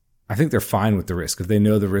I think they're fine with the risk. If they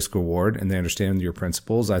know the risk reward and they understand your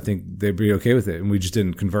principles, I think they'd be okay with it. And we just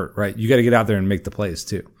didn't convert, right? You got to get out there and make the plays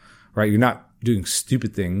too, right? You're not doing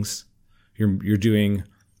stupid things. You're doing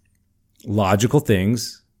logical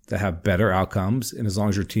things that have better outcomes. And as long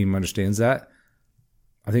as your team understands that,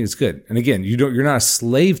 I think it's good. And again, you're not a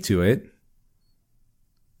slave to it,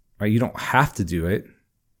 right? You don't have to do it.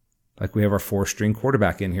 Like we have our 4-string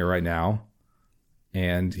quarterback in here right now,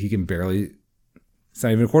 and he can barely, it's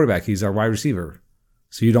not even a quarterback. He's our wide receiver.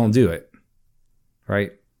 So you don't do it,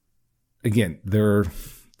 right? Again, there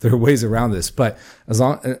are ways around this, but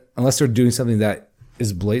unless they're doing something that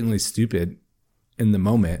is blatantly stupid in the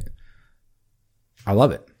moment, I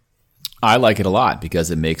love it. I like it a lot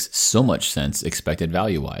because it makes so much sense expected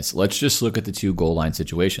value-wise. Let's just look at the 2 goal line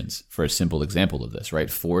situations for a simple example of this, right?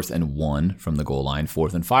 4th and 1 from the goal line,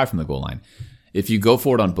 4th and 5 from the goal line. If you go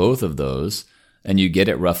for it on both of those and you get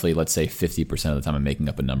it roughly, let's say 50% of the time, I'm making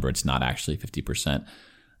up a number, it's not actually 50%,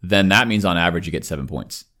 then that means on average you get 7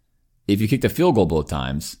 points. If you kick the field goal both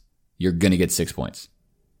times, you're going to get 6 points.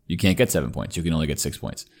 You can't get 7 points. You can only get 6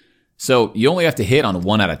 points. So you only have to hit on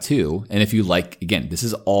 1 out of 2. And if you like, again, this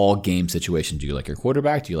is all game situation. Do you like your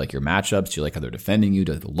quarterback? Do you like your matchups? Do you like how they're defending you?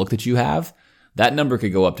 Do you like the look that you have? That number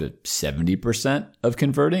could go up to 70% of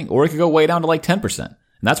converting, or it could go way down to like 10%. And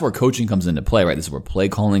that's where coaching comes into play, right? This is where play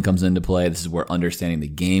calling comes into play. This is where understanding the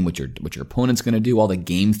game, what your opponent's going to do, all the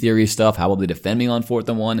game theory stuff. How will they defend me on 4th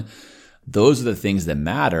and 1? Those are the things that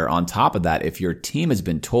matter. On top of that, if your team has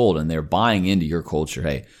been told and they're buying into your culture,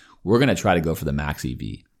 hey, we're going to try to go for the max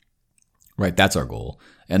EV. Right, that's our goal.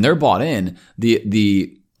 And they're bought in.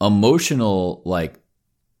 The emotional, like,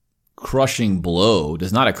 crushing blow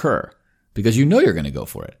does not occur because you know you're going to go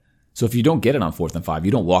for it. So if you don't get it on 4th and 5,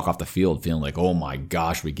 you don't walk off the field feeling like, oh my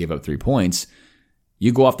gosh, we gave up 3 points.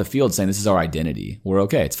 You go off the field saying, this is our identity. We're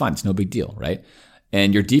okay. It's fine. It's no big deal, right?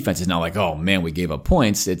 And your defense is not like, oh man, we gave up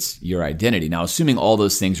points. It's your identity. Now, assuming all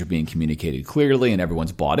those things are being communicated clearly and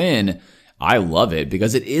everyone's bought in, I love it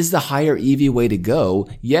because it is the higher EV way to go.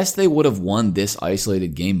 Yes, they would have won this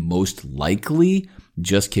isolated game most likely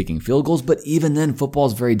just kicking field goals, but even then, football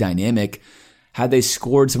is very dynamic. Had they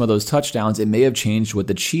scored some of those touchdowns, it may have changed what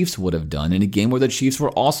the Chiefs would have done in a game where the Chiefs were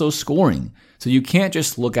also scoring. So you can't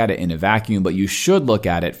just look at it in a vacuum, but you should look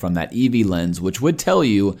at it from that EV lens, which would tell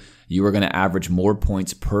you you are going to average more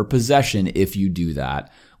points per possession if you do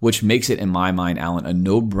that, which makes it, in my mind, Alan, a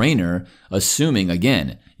no-brainer, assuming,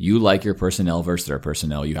 again, you like your personnel versus their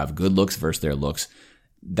personnel, you have good looks versus their looks.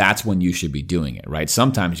 That's when you should be doing it, right?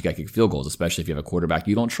 Sometimes you got to kick field goals, especially if you have a quarterback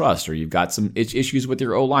you don't trust or you've got some issues with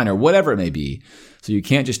your O-line or whatever it may be. So you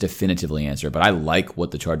can't just definitively answer. But I like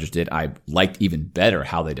what the Chargers did. I liked even better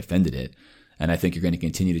how they defended it. And I think you're going to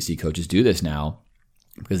continue to see coaches do this now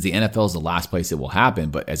because the NFL is the last place it will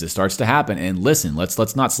happen. But as it starts to happen, and listen,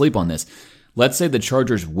 let's not sleep on this. Let's say the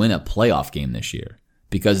Chargers win a playoff game this year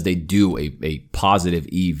because they do a positive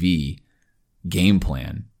EV game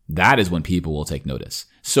plan. That is when people will take notice.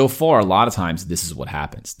 So far, a lot of times, this is what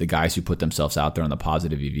happens. The guys who put themselves out there on the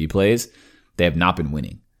positive EV plays, they have not been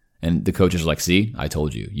winning. And the coaches are like, see, I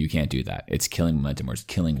told you, you can't do that. It's killing momentum or it's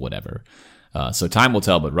killing whatever. So time will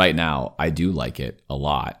tell, but right now, I do like it a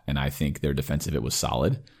lot. And I think their defensive, it was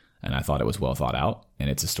solid. And I thought it was well thought out. And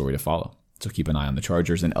it's a story to follow. So keep an eye on the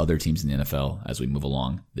Chargers and other teams in the NFL as we move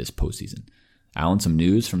along this postseason. Alan, some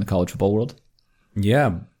news from the college football world?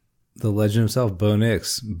 Yeah. The legend himself, Bo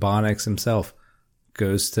Nix himself,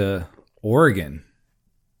 goes to Oregon.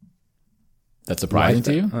 That's surprising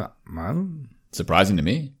to you? Surprising to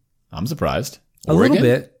me. I'm surprised. A little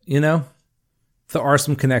bit, There are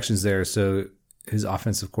some connections there. So his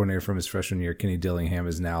offensive coordinator from his freshman year, Kenny Dillingham,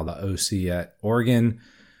 is now the OC at Oregon.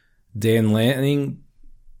 Dan Lanning,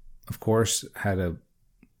 of course, had a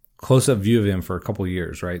close-up view of him for a couple of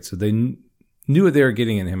years, right? So they knew what they were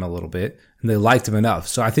getting in him a little bit, and they liked him enough.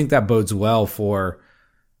 So I think that bodes well for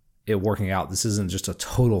it working out. This isn't just a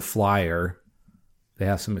total flyer. They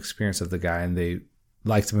have some experience of the guy, and they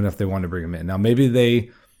liked him enough they wanted to bring him in. Now, maybe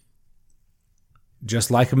they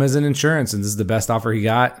just like him as an insurance, and this is the best offer he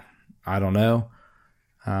got. I don't know.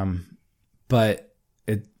 But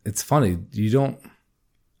it's funny. These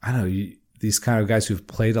kind of guys who've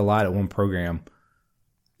played a lot at one program,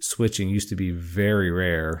 switching used to be very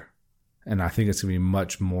rare. And I think it's going to be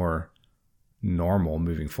much more normal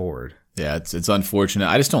moving forward. Yeah, it's unfortunate.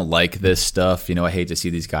 I just don't like this stuff. I hate to see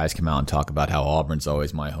these guys come out and talk about how Auburn's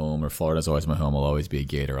always my home or Florida's always my home. I'll always be a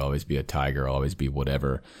Gator, I'll always be a Tiger, I'll always be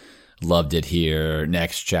whatever. Loved it here,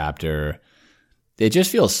 next chapter. It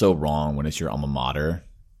just feels so wrong when it's your alma mater.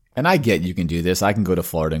 And I get you can do this. I can go to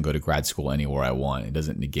Florida and go to grad school anywhere I want. It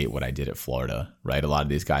doesn't negate what I did at Florida, right? A lot of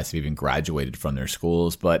these guys have even graduated from their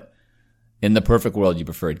schools, but in the perfect world, you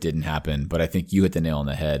prefer it didn't happen, but I think you hit the nail on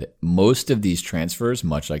the head. Most of these transfers,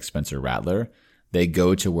 much like Spencer Rattler, they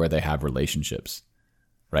go to where they have relationships,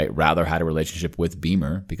 right? Rattler had a relationship with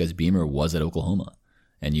Beamer because Beamer was at Oklahoma,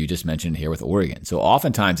 and you just mentioned here with Oregon. So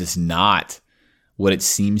oftentimes it's not what it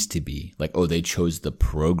seems to be, like, oh, they chose the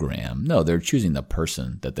program. No, they're choosing the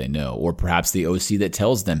person that they know, or perhaps the OC that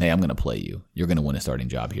tells them, hey, I'm going to play you. You're going to win a starting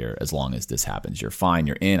job here as long as this happens. You're fine.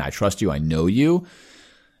 You're in. I trust you. I know you.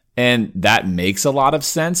 And that makes a lot of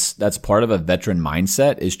sense. That's part of a veteran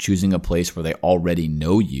mindset, is choosing a place where they already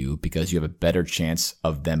know you because you have a better chance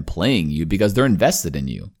of them playing you because they're invested in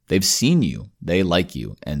you. They've seen you, they like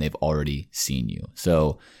you, and they've already seen you.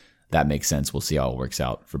 So that makes sense. We'll see how it works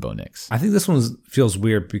out for Bo Nix. I think this one feels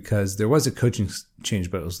weird because there was a coaching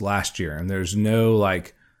change, but it was last year, and there's no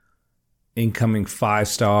like incoming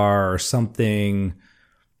 5-star or something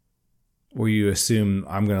where you assume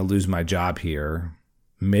I'm going to lose my job here.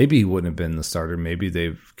 Maybe he wouldn't have been the starter. Maybe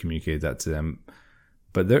they've communicated that to them.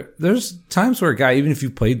 But there's times where a guy, even if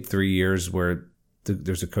you've played 3 years, where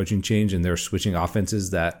there's a coaching change and they're switching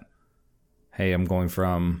offenses that, hey, I'm going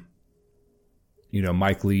from,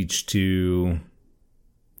 Mike Leach to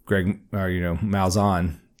Greg, or,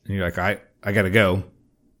 Malzahn. And you're like, I got to go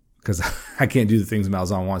because I can't do the things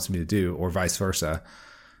Malzahn wants me to do, or vice versa.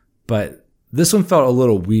 But this one felt a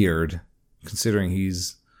little weird considering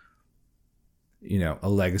he's, a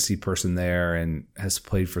legacy person there and has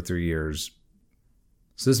played for 3 years.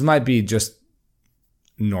 So this might be just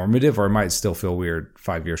normative, or it might still feel weird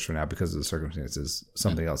 5 years from now because of the circumstances.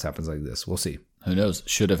 Something else happens like this. We'll see. Who knows?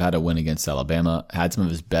 Should have had a win against Alabama. Had some of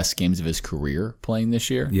his best games of his career playing this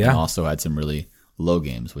year. Yeah. And also had some really low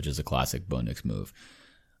games, which is a classic Bo Nix move.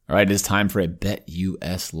 All right, it is time for a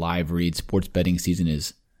BetUS live read. Sports betting season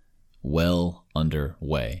is well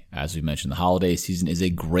underway. As we mentioned, the holiday season is a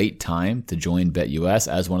great time to join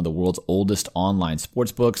BetUS as one of the world's oldest online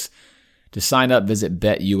sportsbooks. To sign up, visit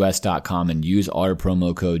betus.com and use our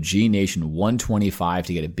promo code GNation125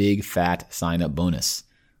 to get a big fat sign-up bonus.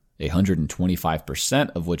 125%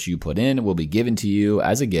 of what you put in will be given to you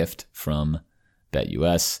as a gift from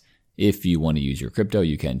BetUS. If you want to use your crypto,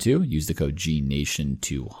 you can too. Use the code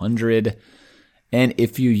GNation200. And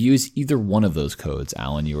if you use either one of those codes,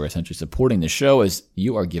 Alan, you are essentially supporting the show as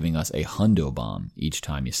you are giving us a hundo bomb each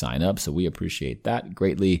time you sign up. So we appreciate that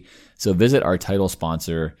greatly. So visit our title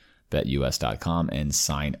sponsor, betus.com, and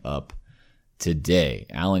sign up today.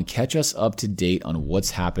 Alan, catch us up to date on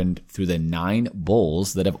what's happened through the 9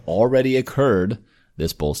 bowls that have already occurred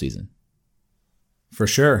this bowl season. For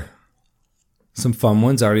sure. Some fun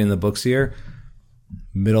ones already in the books here.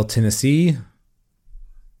 Middle Tennessee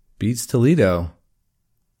beats Toledo.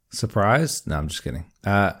 Surprised? No, I'm just kidding.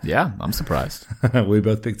 Yeah, I'm surprised. We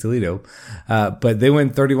both picked Toledo. But they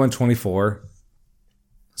win 31-24.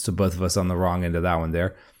 So both of us on the wrong end of that one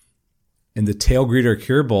there. In the Tail Greeter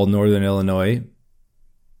Cure Bowl, Northern Illinois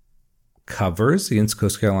covers against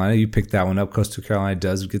Coastal Carolina. You picked that one up. Coastal Carolina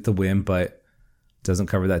does get the win, but doesn't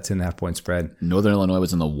cover that 10.5-point spread. Northern Illinois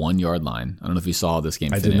was on the 1-yard line. I don't know if you saw how this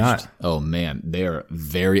game finished. I did not. Oh, man. They're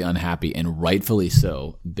very unhappy, and rightfully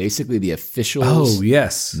so. Basically, the officials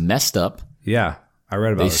messed up. Yeah, I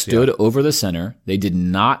read about it. They stood over the center. They did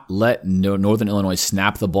not let Northern Illinois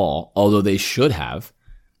snap the ball, although they should have.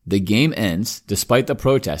 The game ends, despite the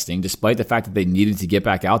protesting, despite the fact that they needed to get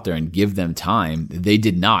back out there and give them time. They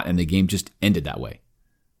did not, and the game just ended that way.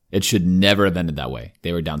 It should never have ended that way.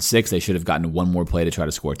 They were down 6. They should have gotten one more play to try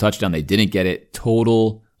to score a touchdown. They didn't get it.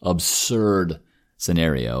 Total absurd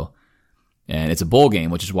scenario. And it's a bowl game,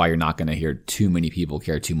 which is why you're not going to hear too many people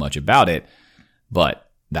care too much about it.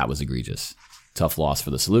 But that was egregious. Tough loss for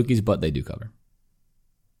the Salukis, but they do cover.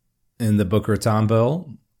 In the Boca Raton Bowl,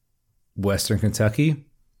 Western Kentucky,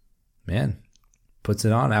 man, puts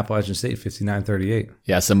it on Appalachian State 59-38.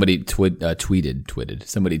 Yeah, somebody tweeted.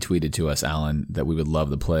 Somebody tweeted to us, Alan, that we would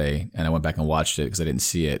love the play, and I went back and watched it because I didn't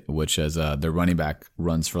see it, which is their running back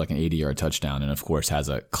runs for like an 80-yard touchdown and, of course, has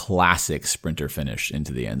a classic sprinter finish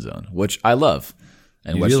into the end zone, which I love.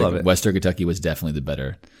 And Western Kentucky was definitely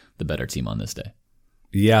the better team on this day.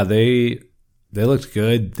 Yeah, they looked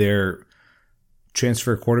good. Their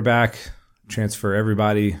transfer quarterback, transfer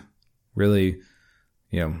everybody, really,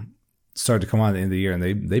 started to come on at the end of the year, and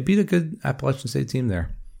they beat a good Appalachian State team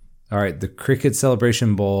there. All right, the Cricket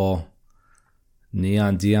Celebration Bowl,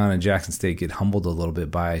 Neon, Dion, and Jackson State get humbled a little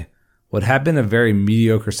bit by what had been a very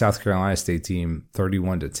mediocre South Carolina State team,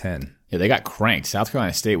 31-10. Yeah, they got cranked. South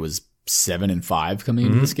Carolina State was 7-5 coming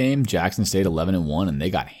into this game. Jackson State 11-1, and they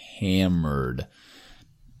got hammered.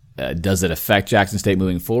 Does it affect Jackson State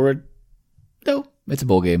moving forward? No, it's a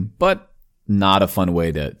bowl game, but not a fun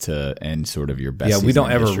way to end sort of your best. Yeah, we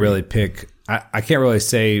don't ever history. really pick. I can't really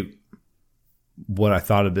say what I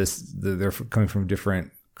thought of this. They're coming from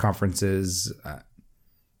different conferences.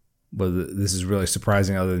 But this is really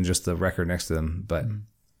surprising other than just the record next to them. But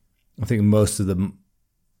I think most of the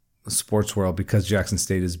sports world, because Jackson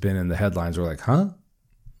State has been in the headlines, are like, huh?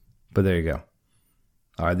 But there you go.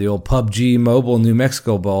 All right, the old PUBG Mobile New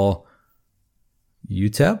Mexico Bowl.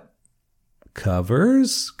 UTEP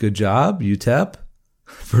covers. Good job, UTEP.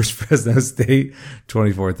 Versus Fresno State,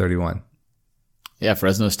 24-31. Yeah,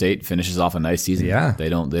 Fresno State finishes off a nice season. Yeah. They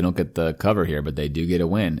don't get the cover here, but they do get a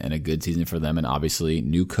win and a good season for them. And obviously,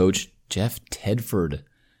 new coach Jeff Tedford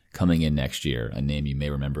coming in next year, a name you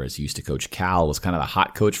may remember as he used to coach Cal, was kind of a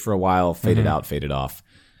hot coach for a while, faded out, faded off,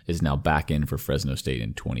 is now back in for Fresno State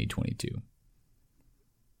in 2022.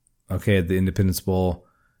 Okay, at the Independence Bowl,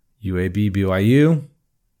 UAB, BYU.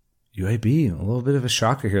 UAB, a little bit of a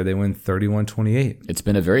shocker here. They win 31-28. It's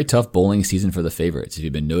been a very tough bowling season for the favorites. If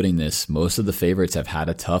you've been noting this, most of the favorites have had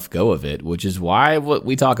a tough go of it, which is why what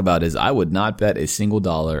we talk about is I would not bet a single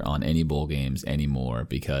dollar on any bowl games anymore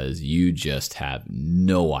because you just have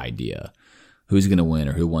no idea who's going to win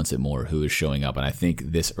or who wants it more, who is showing up. And I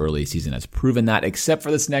think this early season has proven that, except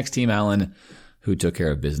for this next team, Allen, who took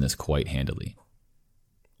care of business quite handily.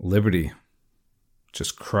 Liberty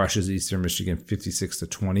just crushes Eastern Michigan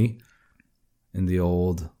 56-20 in the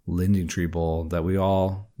old Lending Tree Bowl that we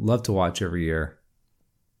all love to watch every year.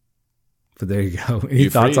 But there you go. Any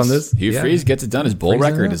thoughts on this? Hugh Freeze gets it done. His bowl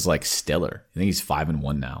record is is like stellar. I think he's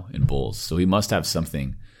 5-1 now in bowls. So he must have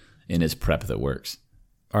something in his prep that works.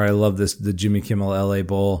 All right, I love this. The Jimmy Kimmel LA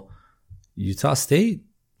Bowl. Utah State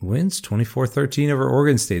wins 24-13 over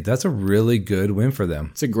Oregon State. That's a really good win for them.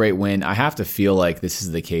 It's a great win. I have to feel like this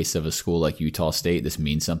is the case of a school like Utah State. This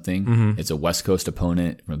means something. It's a West Coast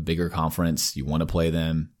opponent from a bigger conference. You want to play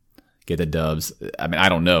them, get the dubs. I mean, I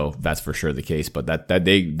don't know if that's for sure the case, but that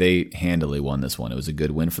they handily won this one. It was a good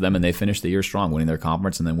win for them, and they finished the year strong, winning their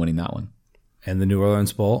conference and then winning that one. And the New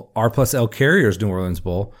Orleans Bowl, R+L Carriers New Orleans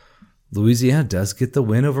Bowl. Louisiana does get the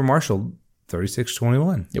win over Marshall,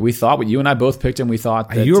 36-21. Yeah, we thought, you and I both picked him. We thought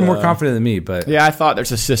that, you were more confident than me, but yeah, I thought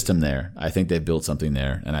there's a system there. I think they've built something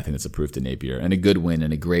there, and I think it's a proof to Napier and a good win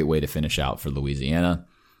and a great way to finish out for Louisiana.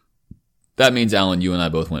 That means, Alan, you and I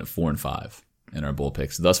both went 4-5 in our bowl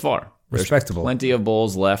picks thus far. Respectable. There's plenty of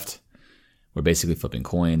bowls left. We're basically flipping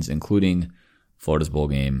coins, including Florida's bowl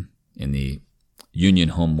game in the Union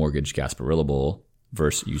Home Mortgage Gasparilla Bowl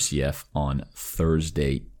versus UCF on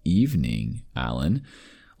Thursday evening, Alan.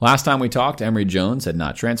 Last time we talked, Emory Jones had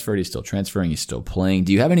not transferred. He's still transferring. He's still playing.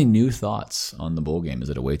 Do you have any new thoughts on the bowl game as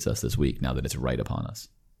it awaits us this week now that it's right upon us?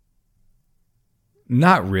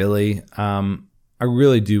 Not really. I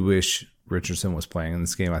really do wish Richardson was playing in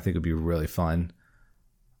this game. I think it would be really fun.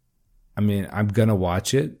 I mean, I'm going to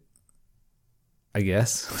watch it, I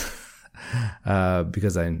guess,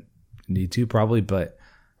 because I need to probably, but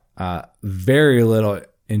very little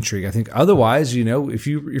intrigue. I think otherwise, if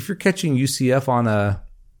you're catching UCF on a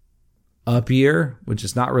up year, which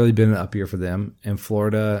has not really been an up year for them, and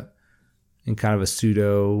Florida in kind of a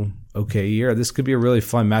pseudo okay year, this could be a really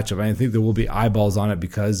fun matchup. I think there will be eyeballs on it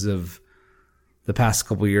because of the past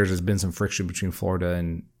couple of years. There's been some friction between Florida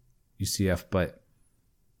and UCF, but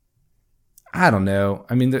I don't know.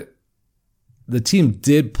 I mean, the team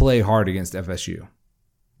did play hard against FSU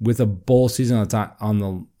with a bowl season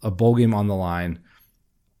a bowl game on the line.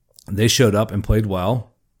 They showed up and played well.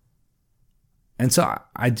 And so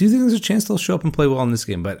I do think there's a chance they'll show up and play well in this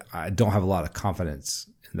game, but I don't have a lot of confidence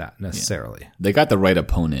in that necessarily. Yeah. They got the right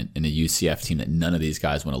opponent in a UCF team that none of these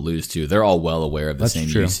guys want to lose to. They're all well aware of the same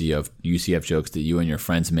UCF jokes that you and your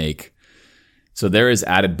friends make. So there is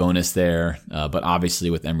added bonus there. But obviously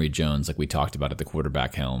with Emory Jones, like we talked about at the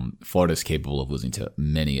quarterback helm, Florida's capable of losing to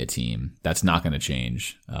many a team. That's not going to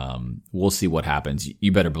change. We'll see what happens.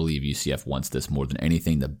 You better believe UCF wants this more than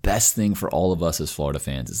anything. The best thing for all of us as Florida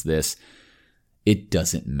fans is this. It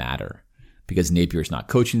doesn't matter because Napier's not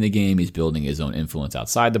coaching the game. He's building his own influence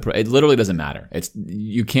outside it literally doesn't matter.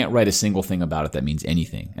 You can't write a single thing about it that means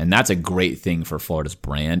anything. And that's a great thing for Florida's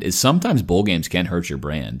brand is sometimes bowl games can hurt your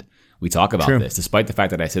brand. We talk about this. Despite the fact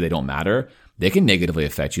that I say they don't matter, they can negatively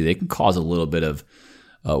affect you. They can cause a little bit of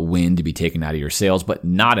wind to be taken out of your sails, but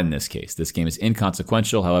not in this case. This game is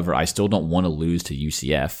inconsequential. However, I still don't want to lose to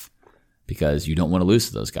UCF because you don't want to lose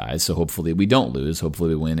to those guys. So hopefully we don't lose.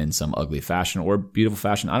 Hopefully we win in some ugly fashion or beautiful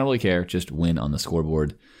fashion. I don't really care. Just win on the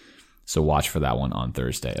scoreboard. So watch for that one on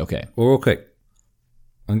Thursday. Okay. Well, real quick,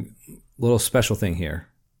 a little special thing here.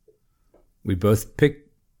 We both picked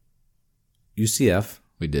UCF.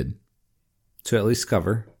 We did. To at least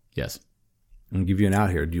cover. Yes. I'm going to give you an out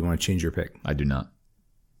here. Do you want to change your pick? I do not.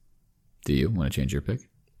 Do you want to change your pick?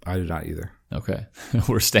 I do not either. Okay.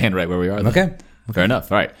 We're staying right where we are then. Okay. Fair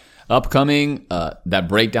enough. All right. Upcoming, that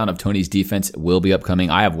breakdown of Tony's defense will be upcoming.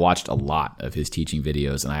 I have watched a lot of his teaching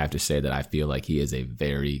videos, and I have to say that I feel like he is a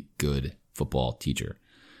very good football teacher.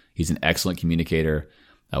 He's an excellent communicator.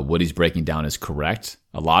 What he's breaking down is correct.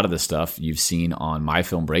 A lot of the stuff you've seen on my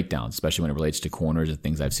film breakdowns, especially when it relates to corners and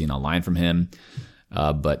things I've seen online from him.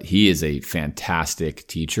 But he is a fantastic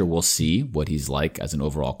teacher. We'll see what he's like as an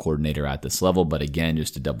overall coordinator at this level. But again,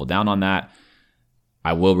 just to double down on that,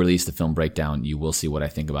 I will release the film breakdown. You will see what I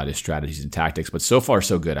think about his strategies and tactics. But so far,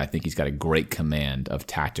 so good. I think he's got a great command of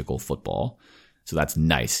tactical football. So that's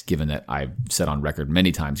nice, given that I've said on record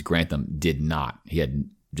many times, Grantham did not. He had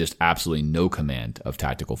just absolutely no command of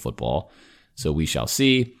tactical football. So we shall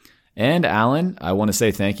see. And Alan, I want to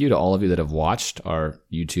say thank you to all of you that have watched our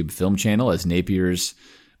YouTube film channel as Napier's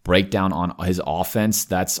breakdown on his offense.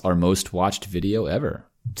 That's our most watched video ever.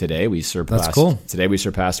 Today we surpassed. That's cool. Today we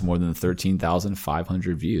surpassed more than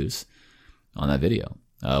 13,500 views on that video,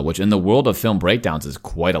 which in the world of film breakdowns is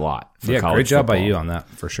quite a lot. For college great job football. by you on that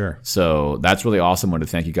for sure. So that's really awesome. I want to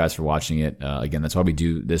thank you guys for watching it. Again, that's why we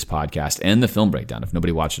do this podcast and the film breakdown. If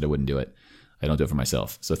nobody watched it, I wouldn't do it. I don't do it for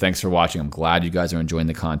myself. So thanks for watching. I'm glad you guys are enjoying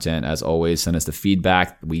the content. As always, send us the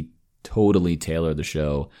feedback. We totally tailor the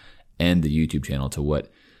show and the YouTube channel to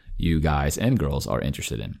what you guys and girls are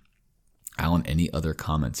interested in. Alan, any other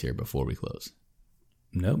comments here before we close?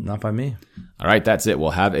 Nope, not by me. All right, that's it.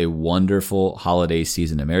 We'll have a wonderful holiday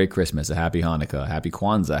season. A Merry Christmas, a Happy Hanukkah, a Happy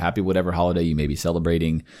Kwanzaa, happy whatever holiday you may be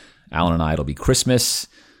celebrating. Alan and I, it'll be Christmas.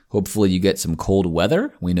 Hopefully you get some cold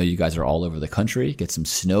weather. We know you guys are all over the country. Get some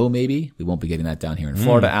snow maybe. We won't be getting that down here in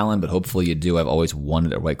Florida, Alan, but hopefully you do. I've always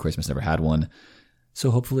wanted a white Christmas, never had one.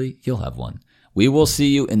 So hopefully you'll have one. We will see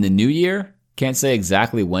you in the new year. Can't say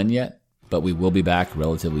exactly when yet, but we will be back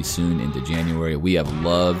relatively soon into January. We have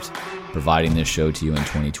loved providing this show to you in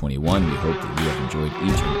 2021. We hope that you have enjoyed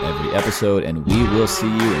each and every episode, and we will see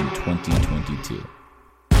you in 2022.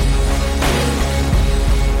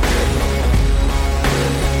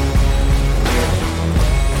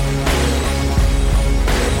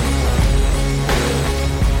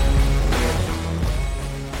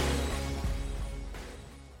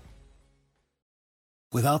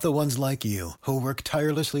 Without the ones like you, who work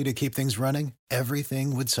tirelessly to keep things running,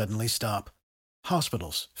 everything would suddenly stop.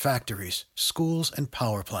 Hospitals, factories, schools, and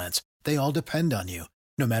power plants, they all depend on you.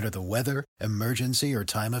 No matter the weather, emergency, or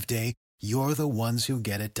time of day, you're the ones who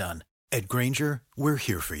get it done. At Grainger, we're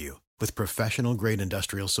here for you with professional-grade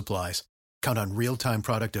industrial supplies. Count on real-time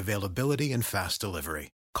product availability and fast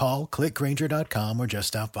delivery. Call, click Grainger.com, or just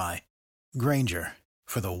stop by. Grainger,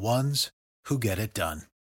 for the ones who get it done.